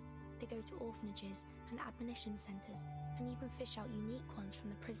world. They go to orphanages and admonition centers, and even fish out unique ones from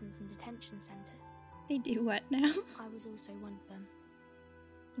the prisons and detention centers. They do what now? I was also one of them.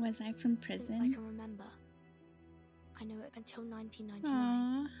 Was I from prison? Since I can remember. I know it until 1999,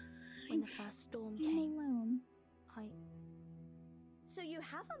 Aww, when the first storm I'm came. alone. So you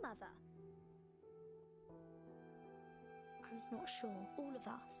have a mother? I was not sure. All of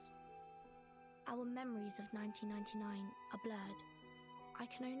us. Our memories of 1999 are blurred. I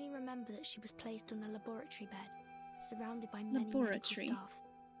can only remember that she was placed on a laboratory bed, surrounded by many medical staff.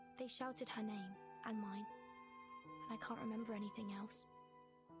 They shouted her name and mine, and I can't remember anything else.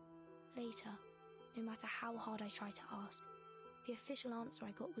 Later, no matter how hard I tried to ask, the official answer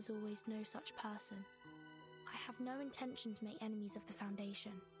I got was always no such person. I have no intention to make enemies of the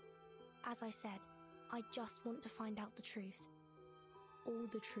Foundation. As I said, I just want to find out the truth. All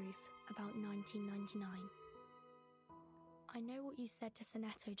the truth about 1999. I know what you said to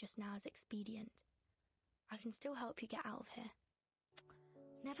Sinetto just now is expedient. I can still help you get out of here.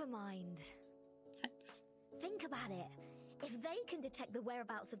 Never mind. Think about it. If they can detect the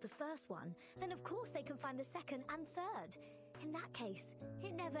whereabouts of the first one, then of course they can find the second and third. In that case,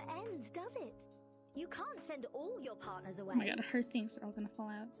 it never ends, does it? You can't send all your partners away. Oh my god, her things are all gonna fall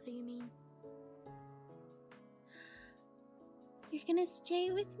out. So you mean... You're gonna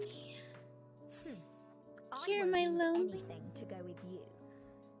stay with me? Cure my loneliness. Anything to go with you.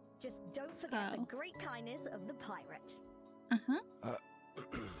 Just don't forget the great kindness of the pirate.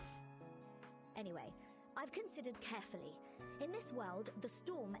 Anyway, I've considered carefully. In this world, the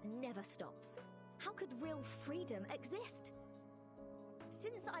storm never stops. How could real freedom exist?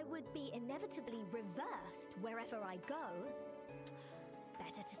 Since I would be inevitably reversed wherever I go,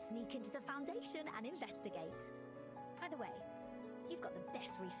 better to sneak into the Foundation and investigate. By the way, you've got the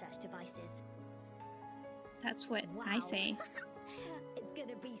best research devices. That's what I say. It's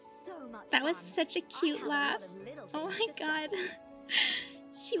gonna be so much That fun. was such a cute laugh. Oh my god.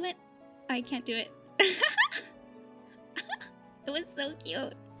 She went... I can't do it. It was so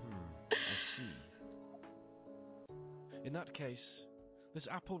cute. I see. In that case, does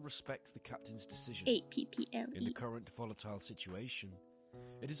Apple respect the captain's decision? 8 PPLE. In the current volatile situation,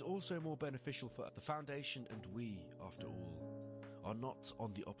 It is also more beneficial for the Foundation, and we, after all, are not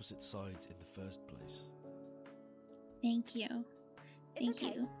on the opposite sides in the first place. Thank you. It's Thank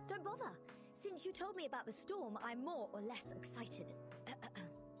okay. you. Don't bother. Since you told me about the storm, I'm more or less excited.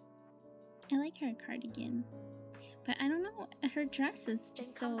 I like her cardigan. But I don't know, her dress is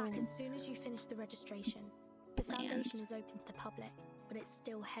just Then come so back as soon as you finish the registration. The bland. Foundation is open to the public, but it's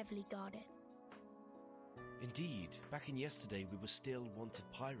still heavily guarded. Indeed, back in yesterday we were still wanted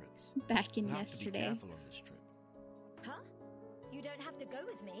pirates. Back in We'll have to be yesterday. careful on this trip. Huh? You don't have to go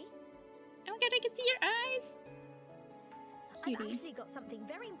with me? Oh my god, I can see your eyes! I've Cutie. actually got something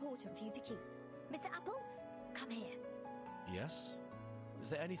very important for you to keep. Mr. Apple, come here. Yes? Is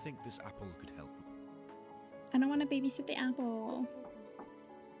there anything this apple could help with? I don't want to babysit the apple.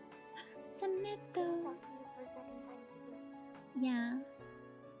 Soneto. Yeah.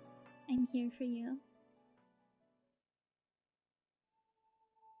 I'm here for you.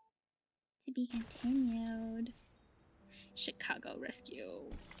 To be continued. Chicago Rescue.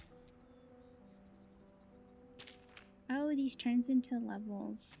 Oh, these turns into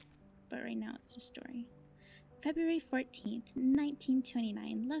levels. But right now it's just story. February 14th,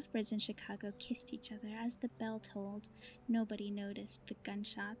 1929, lovebirds in Chicago kissed each other as the bell tolled. Nobody noticed the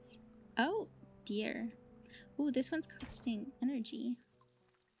gunshots. Oh, dear. Ooh, this one's costing energy.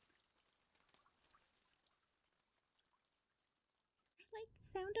 I like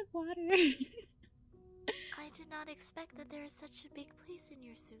the sound of water. I did not expect that there is such a big place in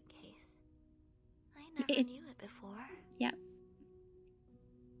your suitcase. I never knew it before. Yep.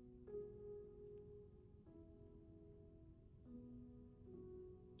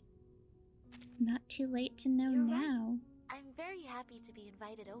 Not too late to know You're now. Right. I'm very happy to be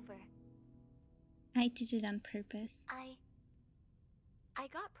invited over. I did it on purpose. I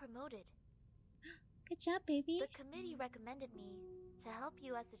got promoted. Good job, baby. The committee recommended me to help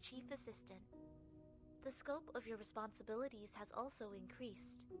you as the chief assistant. The scope of your responsibilities has also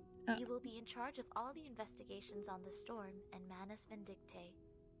increased. Oh. You will be in charge of all the investigations on the storm and Manus Vindictae.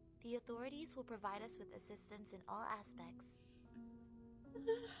 The authorities will provide us with assistance in all aspects.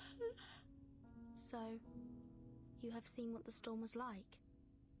 So, you have seen what the storm was like?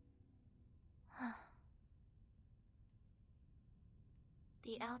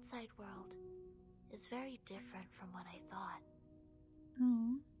 The outside world is very different from what I thought.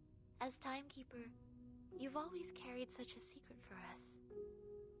 Oh. As timekeeper, you've always carried such a secret for us.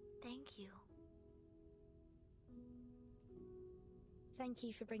 Thank you. Thank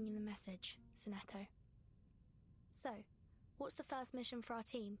you for bringing the message, Soneto. So, what's the first mission for our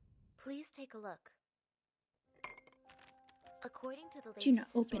team? Please take a look. According to the Do not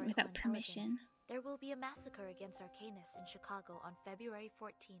latest open historical without intelligence, permission. there will be a massacre against Arcanus in Chicago on February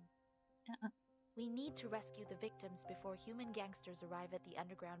 14. We need to rescue the victims before human gangsters arrive at the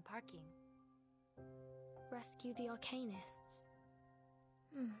underground parking. Rescue the Arcanists?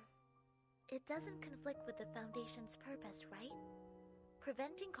 It doesn't conflict with the Foundation's purpose, right?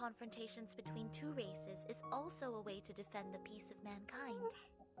 Preventing confrontations between two races is also a way to defend the peace of mankind.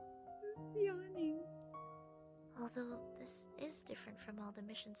 Yawning. Although this is different from all the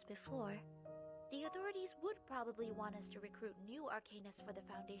missions before, the authorities would probably want us to recruit new Arcanists for the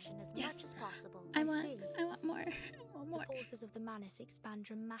Foundation as much as possible. I want more. I want more. The forces of the Manus expand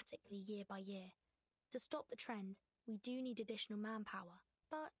dramatically year by year. To stop the trend, we do need additional manpower.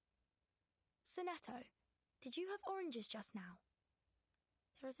 But, Soneto, did you have oranges just now?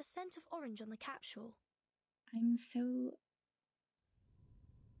 There is a scent of orange on the capsule. I'm so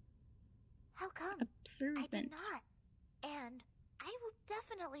How come? observant. I did not. And I will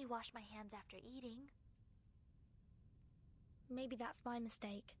definitely wash my hands after eating. Maybe that's my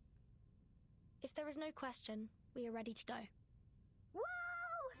mistake. If there is no question, we are ready to go. Whoa!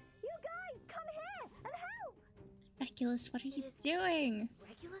 You guys, come here and help! Regulus, what are you is- doing?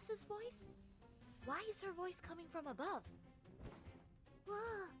 Regulus's voice? Why is her voice coming from above?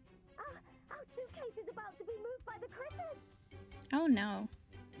 Whoa! Our suitcase is about to be moved by the critters! Oh no.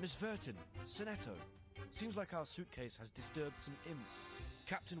 Miss Vertin, Soneto. Seems like our suitcase has disturbed some imps.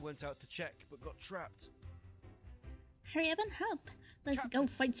 Captain went out to check, but got trapped. Hurry up and help. Let's Captain, go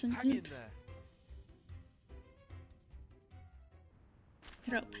fight some hang in imps. there.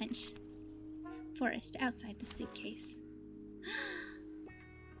 Throat punch. Forest outside the suitcase.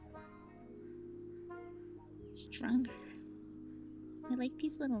 Stronger. I like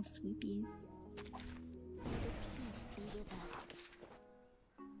these little sweepies. Peace be with us.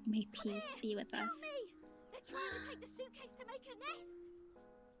 May peace be with us. Help me! They're trying to take the suitcase to make a nest!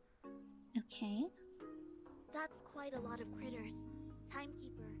 Okay. That's quite a lot of critters.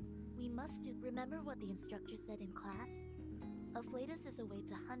 Timekeeper, we must remember what the instructor said in class? A flatus is a way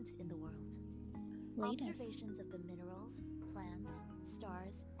to hunt in the world. Flatus. Observations of the minerals, plants,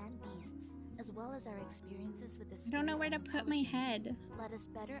 stars, and beasts, as well as our experiences with the I don't know where to put my head. let us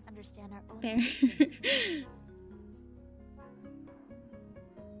better understand our own There. existence.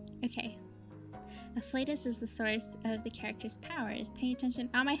 Okay. A flatus is the source of the character's powers. Pay attention.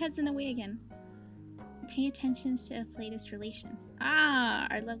 Oh, my head's in the way again. Pay attention to a flatus relations. Ah,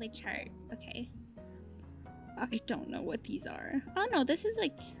 our lovely chart. Okay. I don't know what these are. Oh no, this is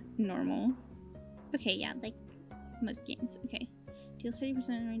like normal. Okay, yeah, like most games. Okay. Deals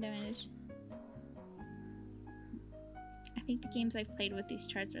 30% more damage. I think the games I've played with these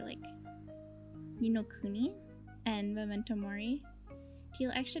charts are like Ni no Kuni and Memento Mori.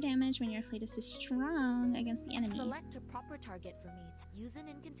 Deal extra damage when your flatus is strong against the enemy. Select a proper target for me. Use an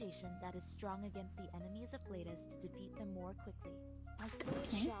incantation that is strong against the enemies of flatus to defeat them more quickly. I saw it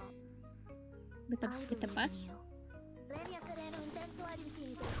Okay. sharp. With the buff. Lenia Sereno Intenso ad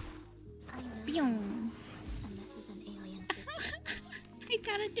Infinito. I know. Pyong. And this is an alien city. I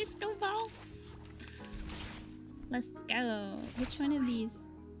got a disco ball. Let's go. Which one of these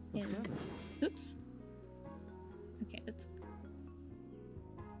is? Oops. Okay, that's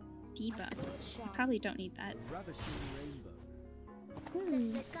I debuff. saw it I sharp. probably don't need that. Ravishing rainbow.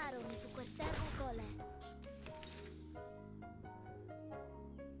 Sempre caro mi fu quest'ermo cole.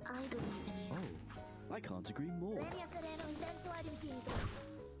 I believe in you. Oh, I can't agree more. Lenia Sereno Intenso ad Infinito.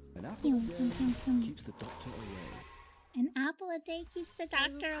 An apple a day keeps the doctor away. An apple a day keeps the I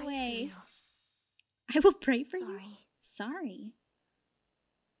will doctor pray for away. you. I will pray for you. Sorry. Sorry.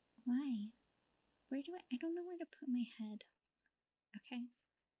 Why? Where do I don't know where to put my head. Okay.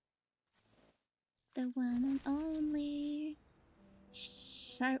 The one and only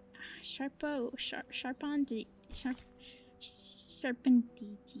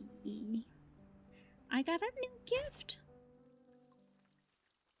Sharpenditi. I got a new gift.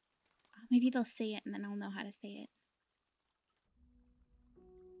 Maybe they'll say it and then I'll know how to say it.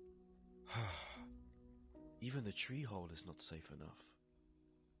 Even the tree hole is not safe enough.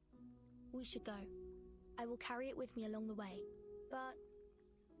 We should go. I will carry it with me along the way. But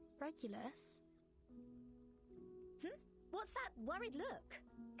Regulus? What's that worried look?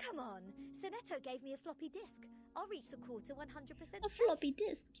 Come on, Sonetto gave me a floppy disk. I'll reach the quarter 100% A floppy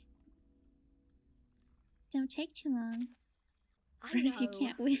disk. Don't take too long. I Run know. if you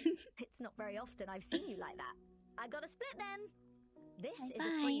can't win. It's not very often I've seen you like that. I got a split then. This is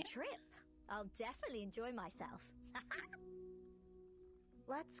Bye-bye. a free trip. I'll definitely enjoy myself.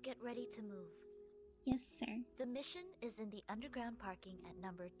 Let's get ready to move. Yes, sir. The mission is in the underground parking at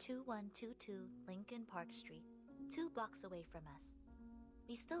number 2122 Lincoln Park Street, 2 blocks away from us.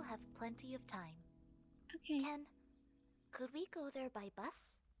 We still have plenty of time. Okay. Ken, could we go there by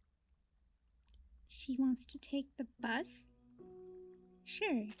bus? She wants to take the bus?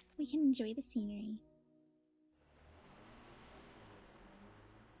 Sure, we can enjoy the scenery.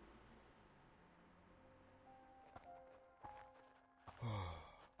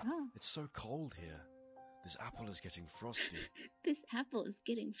 Oh, It's so cold here. This apple is getting frosty. this apple is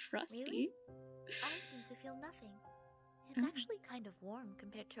getting frosty. Really? I seem to feel nothing. It's Oh. actually kind of warm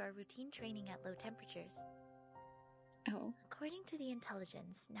compared to our routine training at low temperatures. Oh, According to the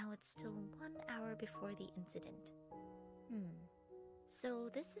intelligence, now it's still 1 hour before the incident. So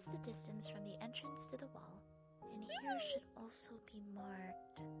this is the distance from the entrance to the wall, and here should also be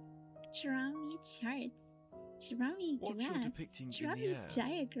marked. draw me charts. Draw me What you're graphs. depicting Draw in the me air,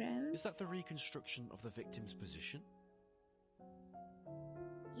 diagrams. Is that the reconstruction of the victim's position?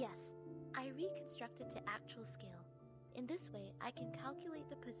 Yes, I reconstructed to actual scale. In this way, I can calculate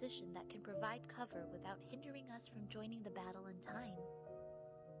the position that can provide cover without hindering us from joining the battle in time.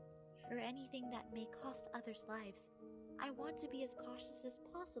 For anything that may cost others' lives, I want to be as cautious as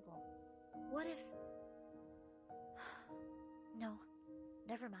possible. What if... No,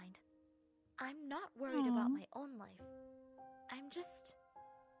 never mind. I'm not worried Aw. about my own life. I'm just...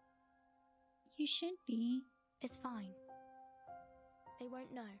 You should be. It's fine. They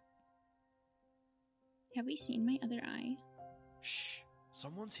won't know. Have we seen my other eye? Shh!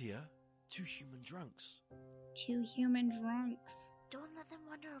 Someone's here. 2 human drunks. 2 human drunks. Don't let them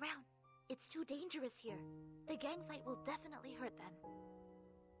wander around. It's too dangerous here. The gang fight will definitely hurt them.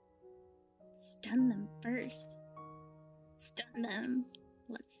 Stun them first. Stun them.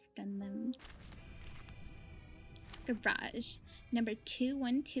 Let's stun them. Garage, number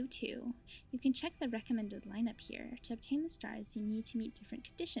 2122. You can check the recommended lineup here. To obtain the stars, you need to meet different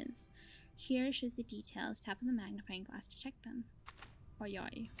conditions. Here shows the details. Tap on the magnifying glass to check them. Oi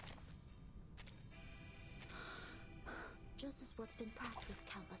oi. Just as what's been practiced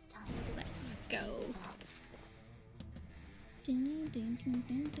countless times. Let's go. Yes.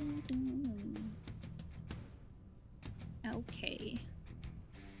 Okay.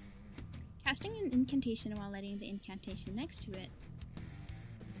 Casting an incantation while letting the incantation next to it.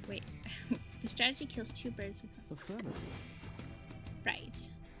 Wait. The strategy kills 2 birds with one stone. Affirmative. Right.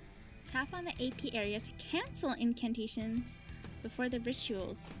 Tap on the AP area to cancel incantations before the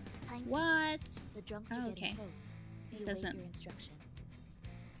rituals. Time. What? The drunks are getting close. It You doesn't. await your instruction.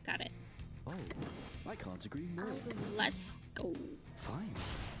 Got it. Oh, I can't agree more. Let's go. Fine.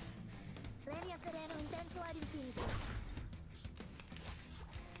 Legna sereno intenso ad infinito.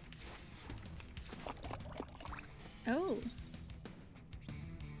 Oh.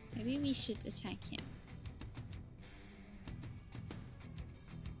 Maybe we should attack him.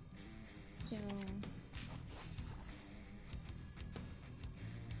 So...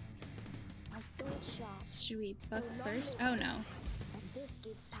 My sword sharp. should we So buff long first? lives Oh this, no. And this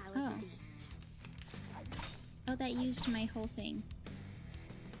gives power Oh. to thee. Oh, that used my whole thing.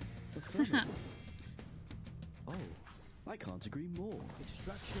 Affirmative. Oh, I can't agree more.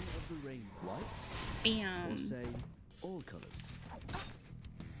 Extraction of the rainbow. White? Bam. Or say, all colours.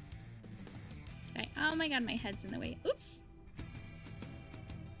 Oh my god, my head's in the way. Oops.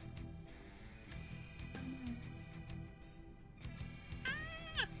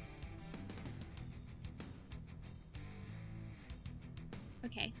 Ah!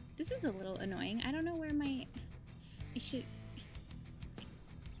 Okay, this is a little annoying. I don't know where my... I should...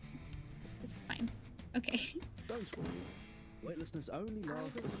 This is fine. Okay. Don't worry. Weightlessness only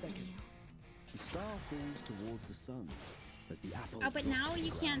lasts a second. The star falls towards the sun as the apple. Oh, but drops now to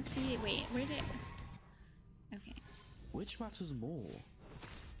you the can't ground. see it. Wait, where did it... Okay. Which matters more?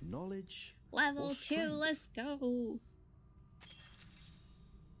 Knowledge Level or 2, strength? let's go.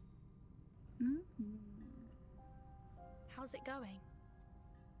 How's it going?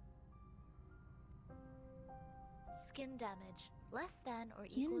 Skin damage. Less than or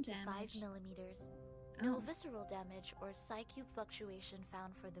Skin equal to damage. 5 millimeters. No Oh. visceral damage or psyche fluctuation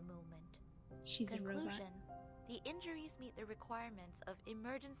found for the moment. She's a robot. Conclusion. The injuries meet the requirements of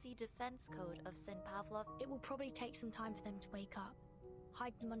Emergency Defense Code of St. Pavlov. It will probably take some time for them to wake up.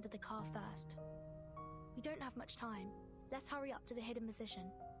 Hide them under the car first. We don't have much time. Let's hurry up to the hidden position.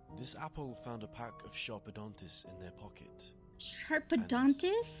 This apple found a pack of Sharpodontis in their pocket.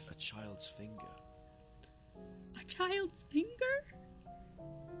 Sharpodontis? A child's finger. A child's finger?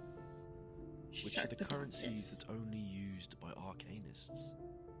 Which are the Sharpodontis. currencies that's only used by arcanists.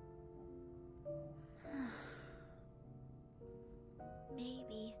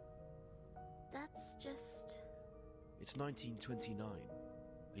 Maybe. That's just... It's 1929,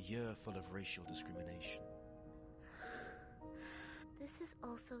 a year full of racial discrimination. This is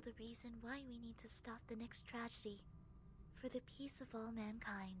also the reason why we need to stop the next tragedy. For the peace of all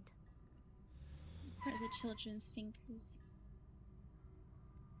mankind. For the children's fingers.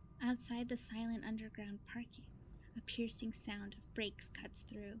 Outside the silent underground parking, a piercing sound of brakes cuts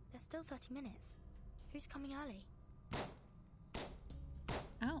through. There's still 30 minutes. Who's coming early?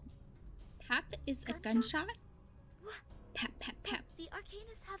 Oh. Pap is a Gunshots? gunshot? What? Pap, pap, pap. The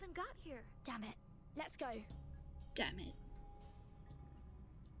Arcanists haven't got here. Damn it. Let's go. Damn it.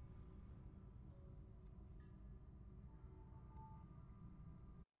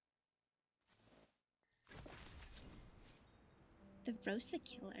 The Rosa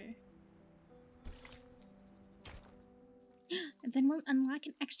Killer. And then we'll unlock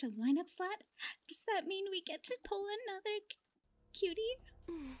an extra lineup slot? Does that mean we get to pull another cutie?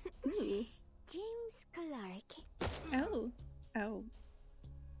 Ooh. James Clark. Oh. Oh.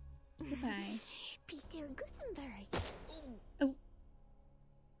 Goodbye. Peter Gusenberg. Oh.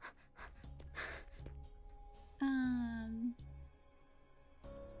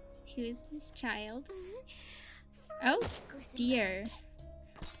 Who is this child? Oh, dear.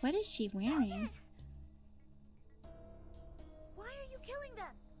 What is she wearing? Why are you killing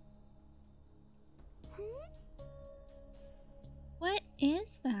them? What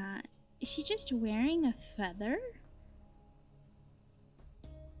is that? Is she just wearing a feather?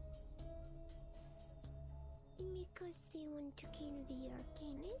 Because they want to kill the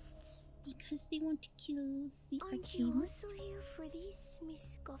Arcanists? Because they want to kill the Aren't you Arcanists? also here for these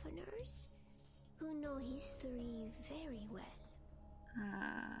Miss Governors? Who know history very well.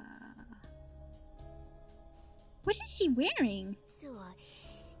 What is she wearing? So,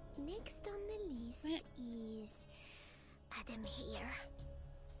 next on the list What? is Adam here.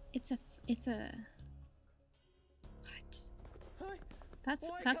 It's a what?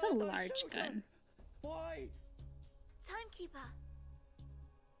 That's a large gun. Why? Timekeeper.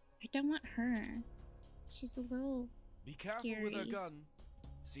 I don't want her. She's a little Be careful with her scary. gun.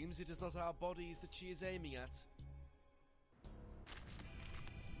 Seems it is not our bodies that she is aiming at.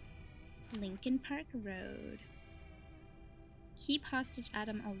 Lincoln Park Road. Keep hostage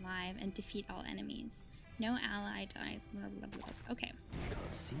Adam alive and defeat all enemies. No ally dies. Blah, blah, blah. Okay. You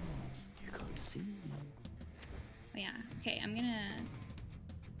can't see me. You can't see me. Oh yeah. Okay, I'm gonna...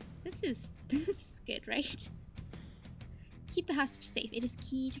 This is good, right? Keep the hostage safe. It is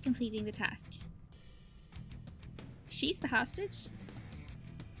key to completing the task. She's the hostage?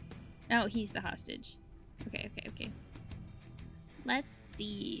 Oh, he's the hostage. Okay. Let's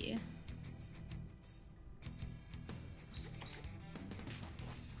see.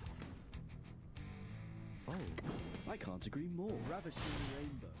 Oh, I can't agree more. Ravishing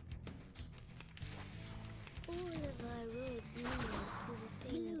rainbow. All of our roads lead us to the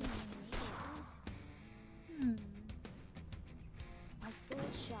same destinations. My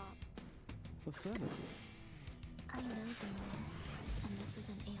sword shop. Affirmative. I know the moon, and this is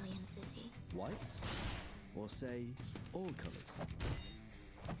an alien city. White? Or say, all colours?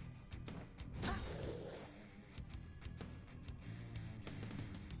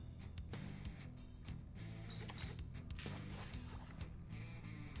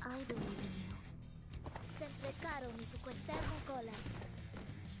 I believe in you. Sempre caro mi fu quest'ermo cola.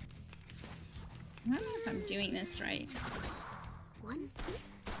 I don't know if I'm doing this right. Once.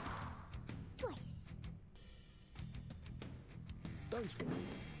 Twice. Don't worry.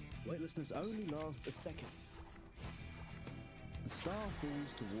 Weightlessness only lasts a second. The star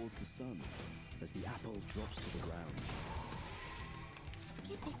falls towards the sun as the apple drops to the ground.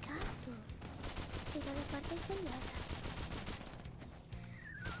 Qué pecado. Será de parte española.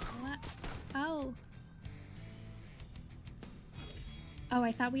 What? Oh. Oh,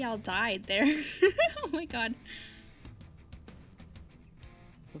 I thought we all died there. Oh my god.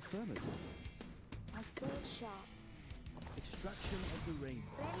 Affirmative. My sword shop. Extraction of the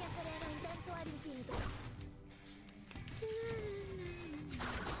rainbow. Previa sereno intenso ad infinito.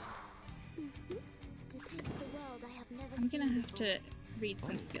 Depict the world I have never I'm seen gonna have before. to read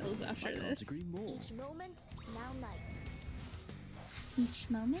some skills after I can't this. agree more. Each moment, now night. Each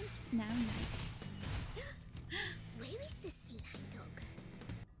moment, now night. Where is the sea lion dog?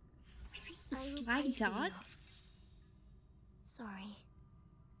 Where is the I will sly pray for dog? you. Sorry.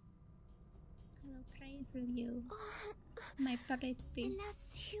 I will pray for you, my pretty. The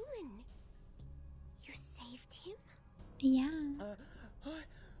last human. You saved him? Yeah.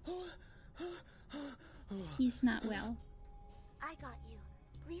 He's not well. I got you.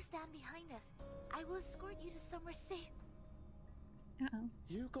 Please stand behind us. I will escort you to somewhere safe. Uh-oh.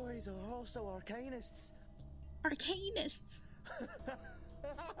 You guys are also arcanists. Arcanists!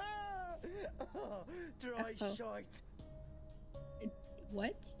 Dry Uh-oh. shite.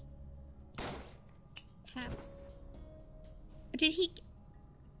 What? Did he...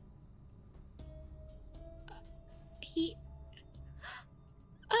 He...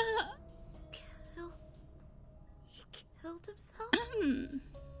 He killed himself?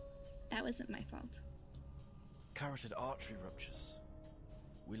 That wasn't my fault. Carotid artery ruptures.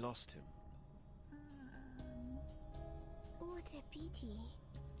 We lost him. What a pity.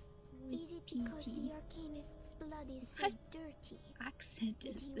 Is it because the Arcanist's blood is so What dirty accent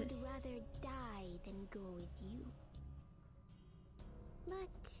that is he this? would rather die than go with you?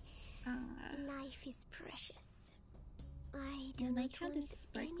 But life is precious. I do I not like how want this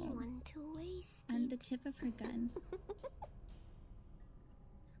sparkled anyone to waste on it. the tip of her gun.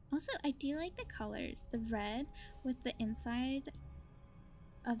 Also, I do like the colors. The red with the inside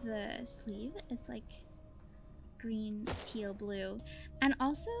of the sleeve, it's like green, teal, blue. And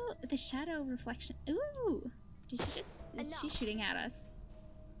also the shadow reflection. Ooh! Is she shooting at us?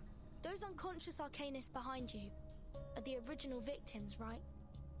 Those unconscious Arcanists behind you are the original victims, right?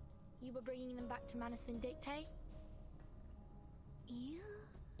 You were bringing them back to Manus Vindictae? You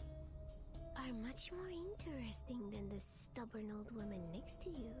are much more interesting than the stubborn old woman next to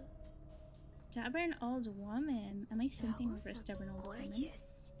you. Stubborn old woman. Am I simping You're for a also stubborn old woman?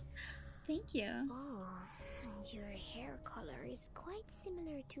 gorgeous. Thank you. Oh, and your hair color is quite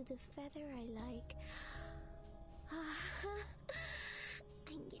similar to the feather I like.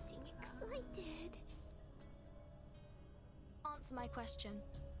 I'm getting excited. Answer my question.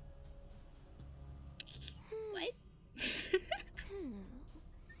 What?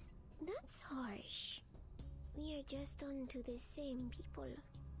 That's harsh. We are just onto the same people.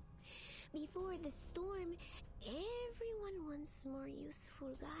 Before the storm, everyone wants more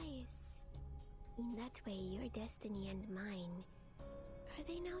useful guys. In that way, your destiny and mine, are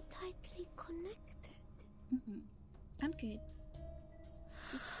they now tightly connected? I'm good.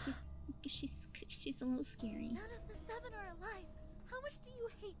 She's a little scary. None of the 7 are alive. How much do you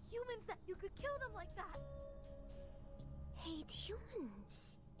hate humans that you could kill them like that? Hate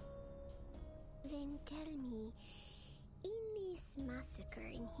humans? Then tell me, in this massacre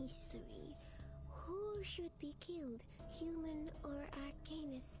in history, who should be killed, human or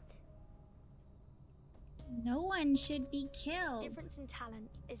arcanist? No one should be killed. Difference in talent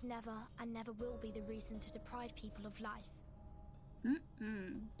is never and never will be the reason to deprive people of life.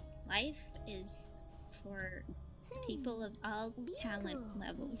 Life is for people of all talent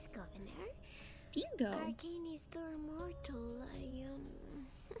levels. Miss Governor. Bingo. Arcanists are mortal.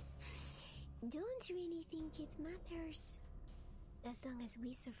 Don't really think it matters. As long as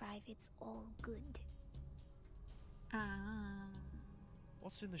we survive, it's all good. Ah.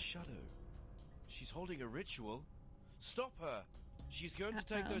 What's in the shadow? She's holding a ritual. Stop her! She's going to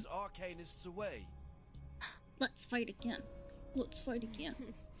take those arcanists away. Let's fight again. Let's fight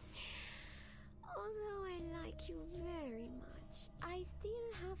again. Although I like you very much, I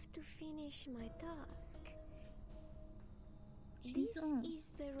still have to finish my task. This is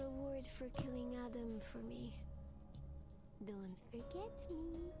the reward for killing Adam for me. Don't forget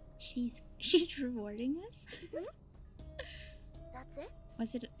me. She's rewarding us? That's it?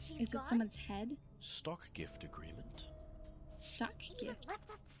 Is it someone's head? Stock gift agreement. Stock She gift.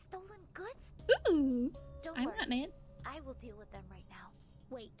 left us stolen goods? Ooh! Don't I worry. want it. I will deal with them right now.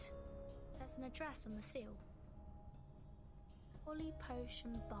 Wait, there's an address on the seal. Holy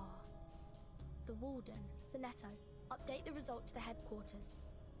Potion Bar. The Warden, Sonetto. Update the result to the headquarters.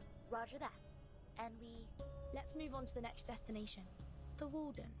 Roger that. And Let's move on to the next destination. The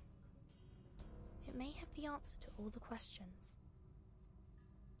Warden. It may have the answer to all the questions.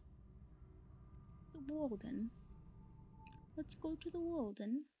 The Walden. Let's go to the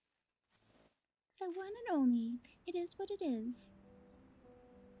Walden. The one and only. It is what it is.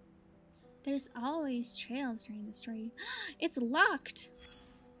 There's always trails during the story. It's locked!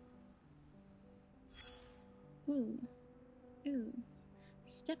 Ooh. Ooh.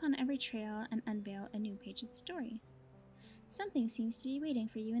 Step on every trail and unveil a new page of the story. Something seems to be waiting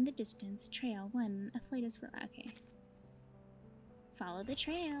for you in the distance. Trail 1, a flight is for... Okay. Follow the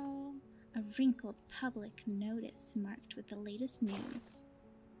trail. A wrinkled public notice marked with the latest news.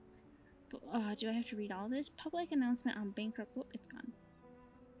 But, do I have to read all this? Public announcement on bankrupt... Oh, it's gone.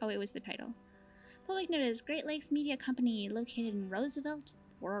 Oh, it was the title. Public notice. Great Lakes Media Company, located in Roosevelt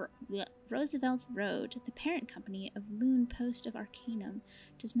Road, the parent company of Moon Post of Arcanum,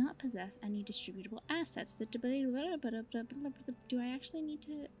 does not possess any distributable assets. Do I actually need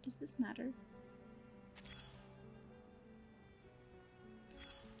to... Does this matter?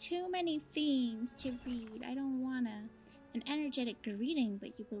 Too many things to read. I don't wanna. An energetic greeting,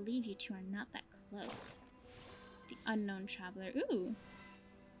 but you believe you two are not that close. The unknown traveler. Ooh.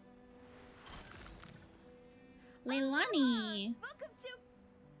 Leilani. Welcome to...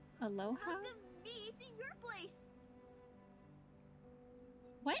 Aloha? Welcome me to your place.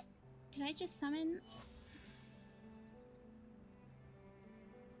 What? Did I just summon?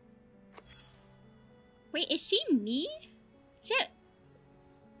 Wait, is she me? Shit.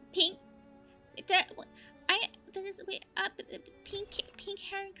 Pink. Pink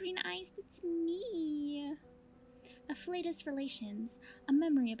hair and green eyes. That's me. Afflatus relations. A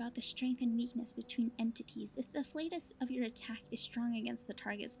memory about the strength and weakness between entities. If the afflatus of your attack is strong against the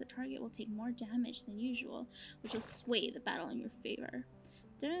target will take more damage than usual, which will sway the battle in your favor.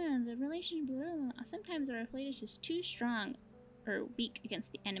 The relation. Sometimes our afflatus is too strong or weak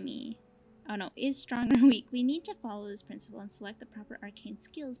against the enemy. Oh no, is strong or weak. We need to follow this principle and select the proper arcane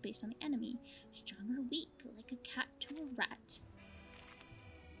skills based on the enemy. Strong or weak, like a cat to a rat.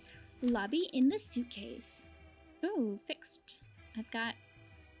 Lobby in the suitcase. Ooh, fixed. I've got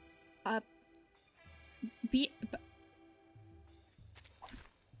a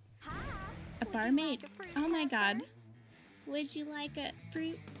barmaid. Oh my god. Would you like a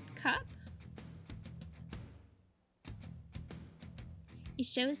fruit cup? It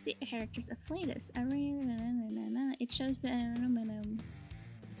shows the character's afflatus. It shows the...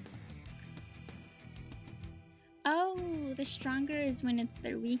 Oh, the stronger is when it's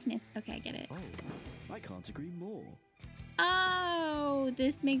their weakness. Okay, I get it. Oh, I can't agree more. Oh,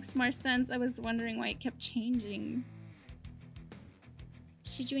 this makes more sense. I was wondering why it kept changing.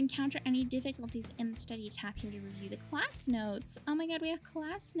 Should you encounter any difficulties in the study, tap here to review the class notes. Oh my god, we have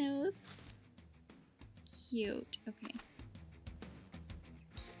class notes. Cute. Okay.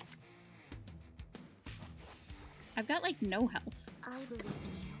 I've got like no health. I believe in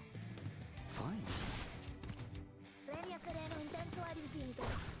you. Fine.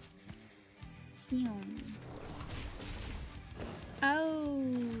 Oh.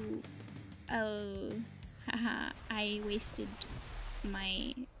 Haha. I wasted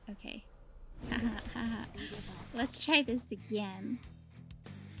my... Okay. Haha. Let's try this again.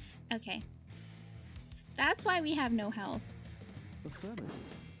 Okay. That's why we have no health. Affirmative.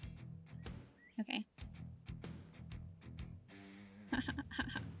 Okay.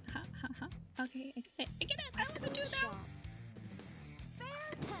 Okay, I get it. I don't want to do that.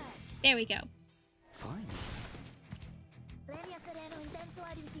 There we go. Fine.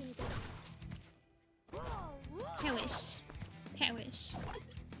 Perish. Perish.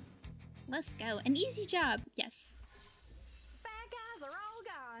 Let's go. An easy job. Yes. Bad guys are all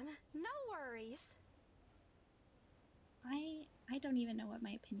gone. No worries. I don't even know what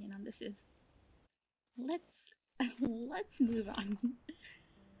my opinion on this is. Let's move on.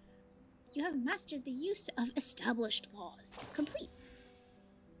 You have mastered the use of established laws. Complete.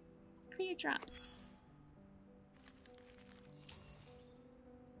 Clear drop.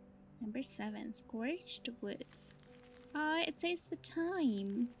 Number 7, Scorched Woods. It says the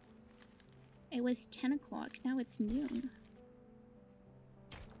time. It was 10 o'clock, now it's noon.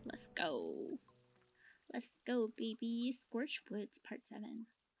 Let's go. Let's go, baby. Scorched Woods, part 7.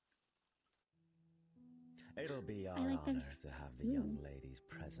 It'll be our like honor those- to have the young lady's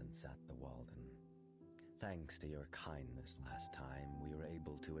presence at the Walden. Thanks to your kindness last time, we were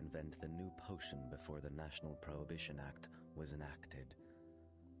able to invent the new potion before the National Prohibition Act was enacted.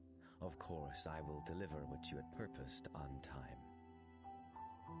 Of course, I will deliver what you had purposed on time.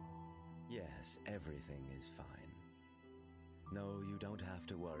 Yes, everything is fine. No, you don't have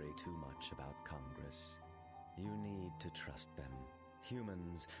to worry too much about Congress. You need to trust them.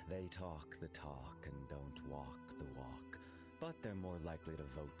 Humans, they talk the talk and don't walk the walk, but they're more likely to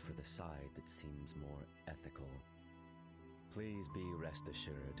vote for the side that seems more ethical. Please be rest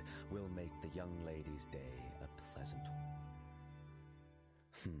assured, we'll make the young lady's day a pleasant one.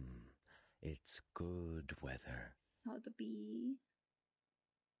 It's good weather. Sotheby.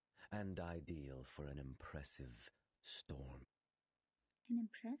 And ideal for an impressive storm. An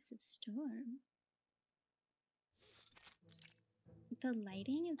impressive storm. The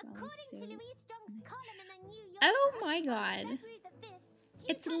lighting is also According to Louise Strong's column in the New Yorker, Oh my god. February the 5th,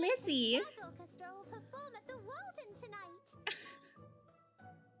 It's Duke Lizzie. Ellington's Jazz Orchestra will perform at the Walden tonight.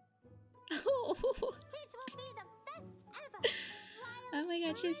 Oh. It will be the best ever. Oh my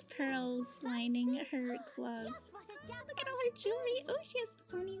god, she has pearls lining her gloves. Just what a jazz Look at all her jewelry. Oh, she has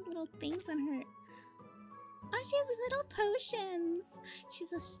so many little things on her. Oh, she has little potions.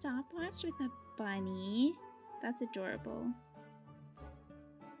 She's a stopwatch with a bunny. That's adorable.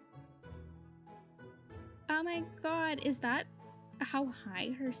 Oh my god, is that how high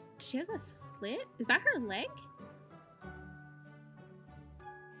her... She has a slit? Is that her leg?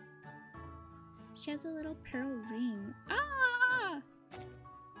 She has a little pearl ring. Ah!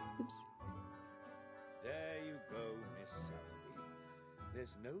 Oops. There you go, Miss Sotheby.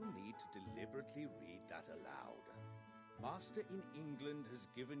 There's no need to deliberately read that aloud. Master in England has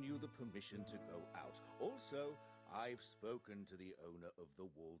given you the permission to go out. Also, I've spoken to the owner of the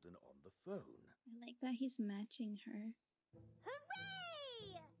Walden on the phone. I like that he's matching her.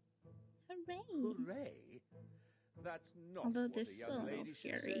 Hooray! Hooray! Hooray? That's not Although what this a is young a little lady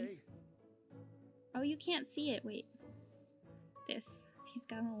should scary. say. Oh, you can't see it. Wait. This. He's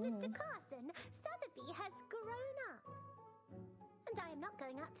got a little... Mr. Carson, Sotheby has grown up. And I am not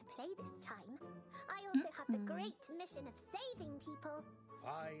going out to play this time. I also have the great mission of saving people.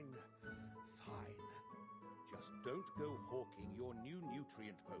 Fine, fine. Just don't go hawking your new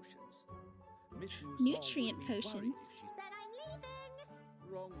nutrient potions. Miss Mousson Nutrient would be worried potions? if she... Then I'm leaving.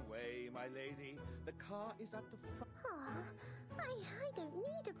 Wrong way, my lady. The car is at the front. I don't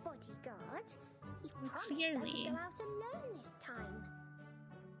need a bodyguard. You Well, promised I clearly. would go out alone this time.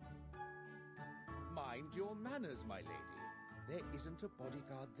 Mind your manners, my lady. There isn't a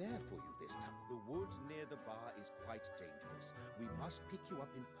bodyguard there for you this time. The wood near the bar is quite dangerous. We must pick you up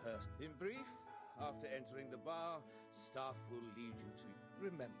in person. In brief, after entering the bar, staff will lead you to...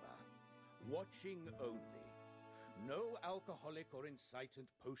 Remember, watching only. No alcoholic or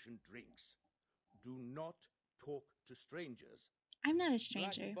incitant potion drinks. Do not talk to strangers. I'm not a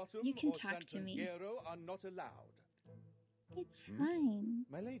stranger. Black You can Bottom or talk to me. Santangero are not allowed. It's fine.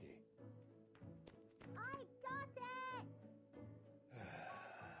 My lady. I got it!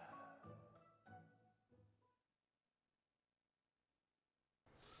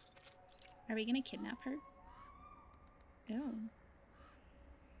 Are we gonna kidnap her? Oh.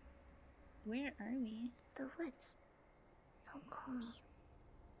 Where are we? The woods. Don't call me.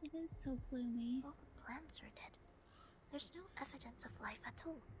 It is so gloomy. All the plants are dead. There's no evidence of life at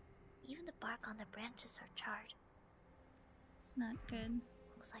all. Even the bark on the branches are charred. It's not good.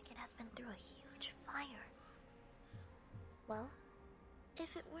 Looks like it has been through a huge fire. Well,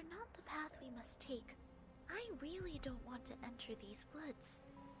 if it were not the path we must take, I really don't want to enter these woods.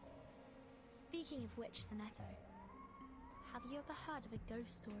 Speaking of which, Sonetto, have you ever heard of a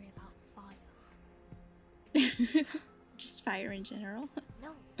ghost story about fire? Just fire in general.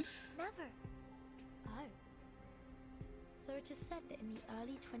 No, never. Oh. So it is said that in the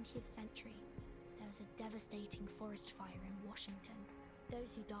early 20th century, there was a devastating forest fire in Washington.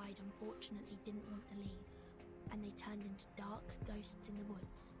 Those who died unfortunately didn't want to leave, and they turned into dark ghosts in the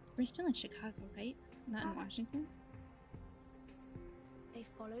woods. We're still in Chicago, right? Not in Washington? They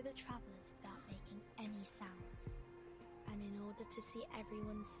follow the travelers without making any sounds. And in order to see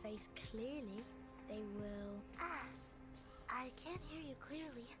everyone's face clearly, they will... Ah, I can't hear you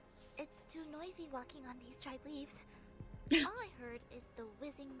clearly. It's too noisy walking on these dried leaves. All I heard is the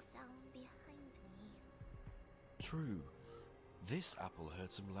whizzing sound behind me. True. This apple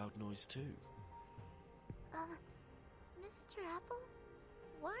heard some loud noise too. Mr. Apple?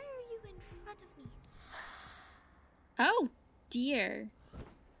 Why are you in front of me? Oh, dear.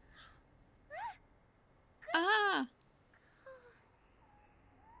 Ah!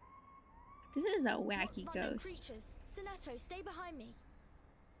 This is a wacky ghost. Creatures. Sonetto, stay behind me.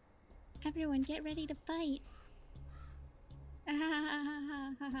 Everyone get ready to fight.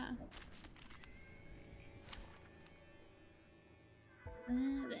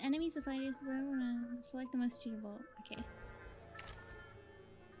 The enemies of flight is select the most suitable. Okay.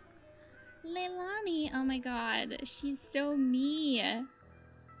 Leilani, oh my god, she's so me.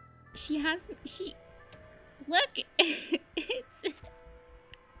 She look, it's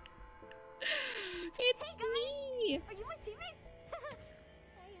me. Are you my teammates?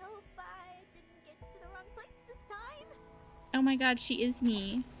 I hope I didn't get to the wrong place this time. Oh my god, she is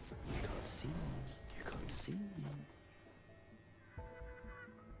me. You can't see me. You can't see me.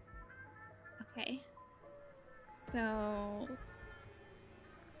 Okay. So...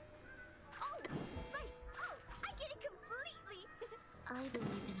 Oh, right. Oh, I get it completely. I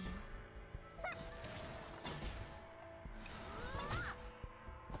believe in you.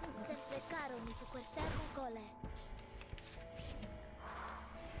 Sempre caro mi fu quest'ermo cole.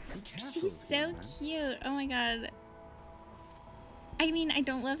 She's so cute. Oh my god. I mean, I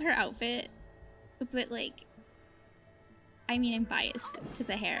don't love her outfit, but like, I mean, I'm biased to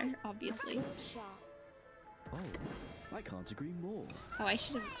the hair, obviously. Oh, I can't agree more. Oh, I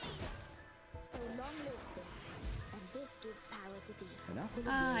should have. So long lives this, and this gives power to thee.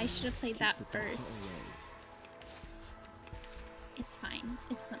 I should have played that first. It's fine.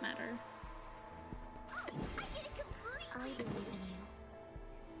 It doesn't matter. I believe in you.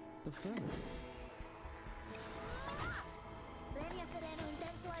 Affirmative. Premio sereno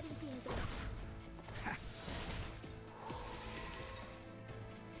intenso ad infinito.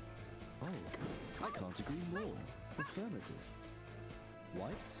 Oh, I can't agree more. Affirmative.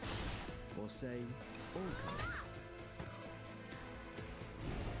 White, or say, all colors.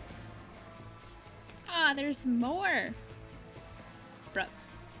 Ah, there's more. Bruh.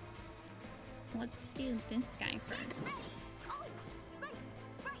 Let's do this guy first.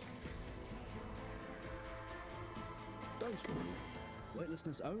 Don't worry.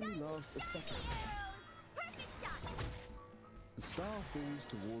 Weightlessness only lasts a second. The star falls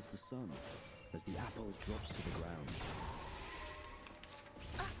towards the sun as the apple drops to the ground.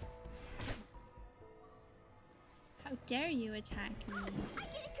 How dare you attack me?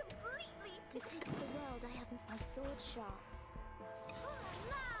 To fix the world, I have my sword sharp.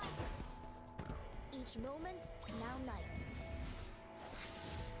 Each moment, now night.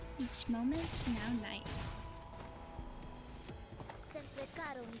 Each moment, now night. Sempre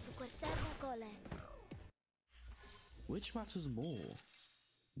caro mi fu quest'ermo cole. Which matters more,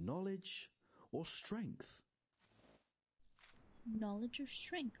 knowledge or strength? Knowledge or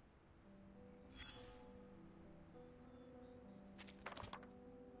strength?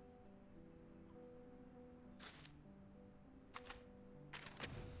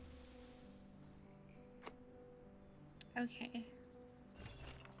 Okay.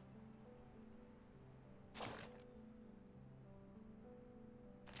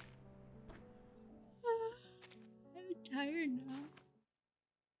 I'm tired now.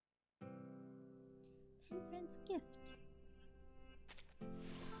 Penfriend's gift.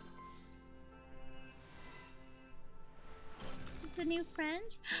 Is this a new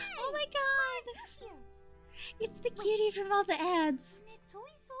friend? Oh my god! It's the cutie from all the ads.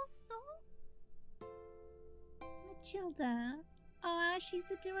 Matilda. Aw,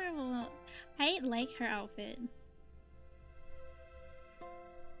 she's adorable. I like her outfit.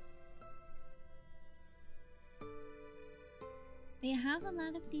 They have a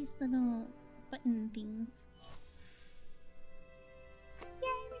lot of these little button things.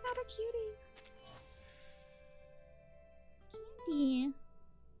 Yay, we got a cutie. Candy.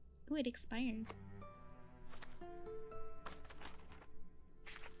 Oh, it expires.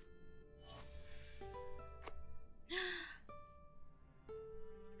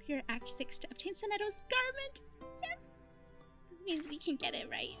 You're Act 6 to obtain Sonetto's garment! Yes! This means we can get it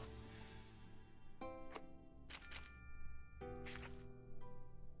right.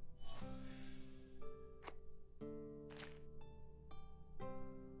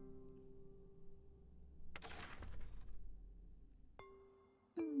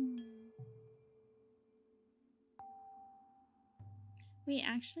 Wait,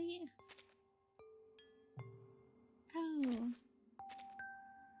 actually... Oh.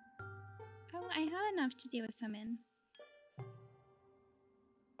 Oh, I have enough to do a summon.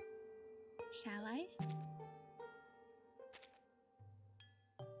 Shall I?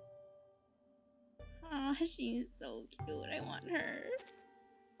 Oh, she's so cute. I want her.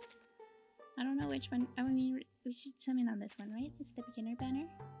 I don't know which one. I mean, we should summon on this one, right? It's the beginner banner.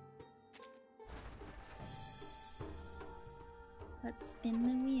 Let's spin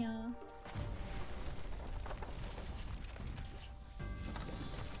the wheel.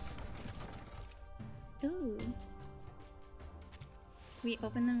 Ooh. We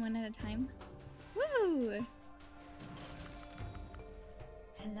open them one at a time. Woo!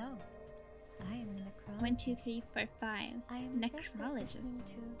 Hello. I am the necrologist. 1, 2, 3, 4, 5. I am necrologist. Listening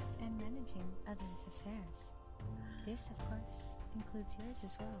to and managing others' affairs. This, of course, includes yours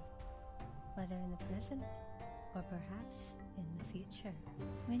as well. Whether in the present or perhaps in the future.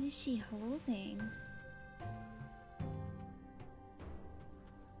 What is she holding?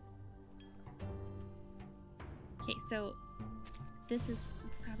 Okay, so this is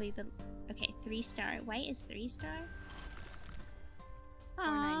probably the... Okay, 3-star. White is 3-star?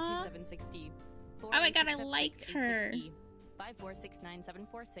 492760. Oh my god, I like her.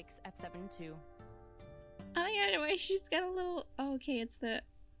 5469746 F72. Oh my god, why she's got a little... Oh, okay, it's the...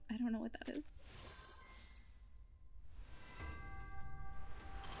 I don't know what that is.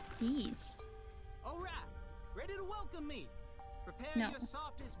 Beast. Alright, ready to welcome me. Prepare No. your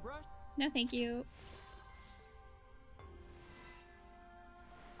softest brush. No, thank you.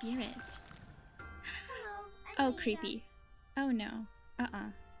 Spirit. Oh, creepy. Oh no.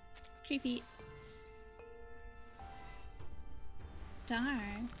 Creepy. Star.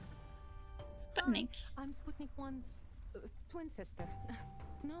 Sputnik. I'm Sputnik 1's twin sister.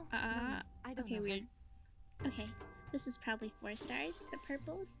 No, I don't okay, know weird. Okay, this is probably 4 stars, the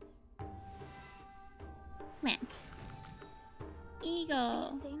purples. Plant. Eagle.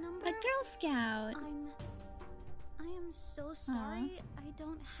 A Girl Scout. I am so sorry. I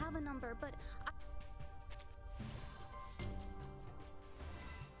don't have a number, but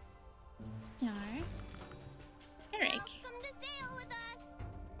Star. Eric. Welcome to sail with us.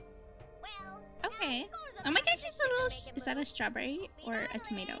 Well, Okay. Oh my gosh, it's a little... Is that a strawberry or a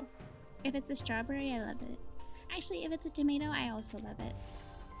tomato? If it's a strawberry, I love it. Actually, if it's a tomato, I also love it.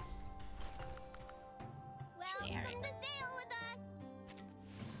 Two welcome Erics. to sail with us.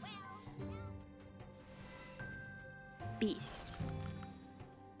 Beast.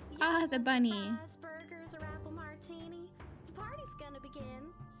 Ah, the bunny. fries, burgers, or apple martini. The party's gonna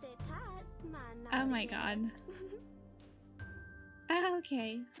begin. Sit tight. Oh my god.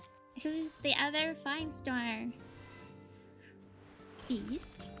 Okay. Who's the other 5-star?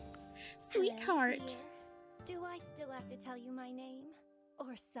 Beast. Sweetheart. Do I still have to tell you my name?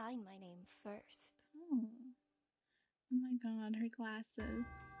 Or sign my name first? Oh. Oh my god, her glasses.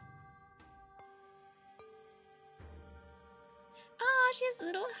 Oh, she has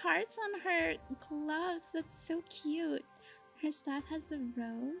little hearts on her gloves. That's so cute. Her staff has a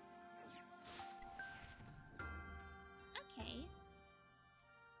rose. Okay.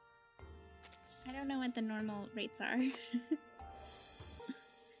 I don't know what the normal rates are.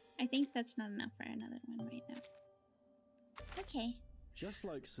 I think that's not enough for another one right now. Okay. Just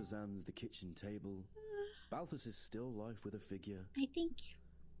like Cezanne's The Kitchen Table, Balthus' still life with a figure. I think...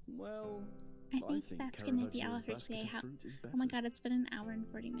 Well, I think that's gonna be all Caravaggia's for today. basket of fruit is better. Oh my god, it's been an hour and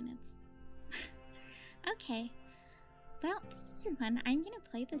 40 minutes. Okay. Well, this has been fun. I'm gonna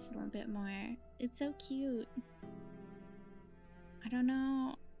play this a little bit more. It's so cute. I don't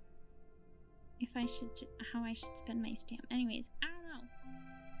know if I should, how I should spend my stamp. Anyways, I don't know.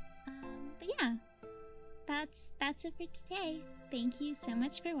 But yeah, that's it for today. Thank you so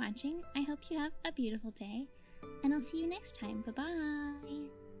much for watching. I hope you have a beautiful day, and I'll see you next time. Bye bye.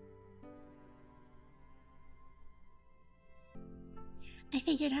 I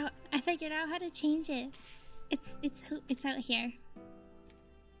figured out how to change it. It's out here.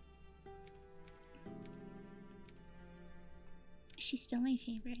 She's still my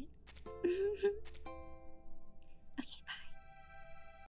favorite.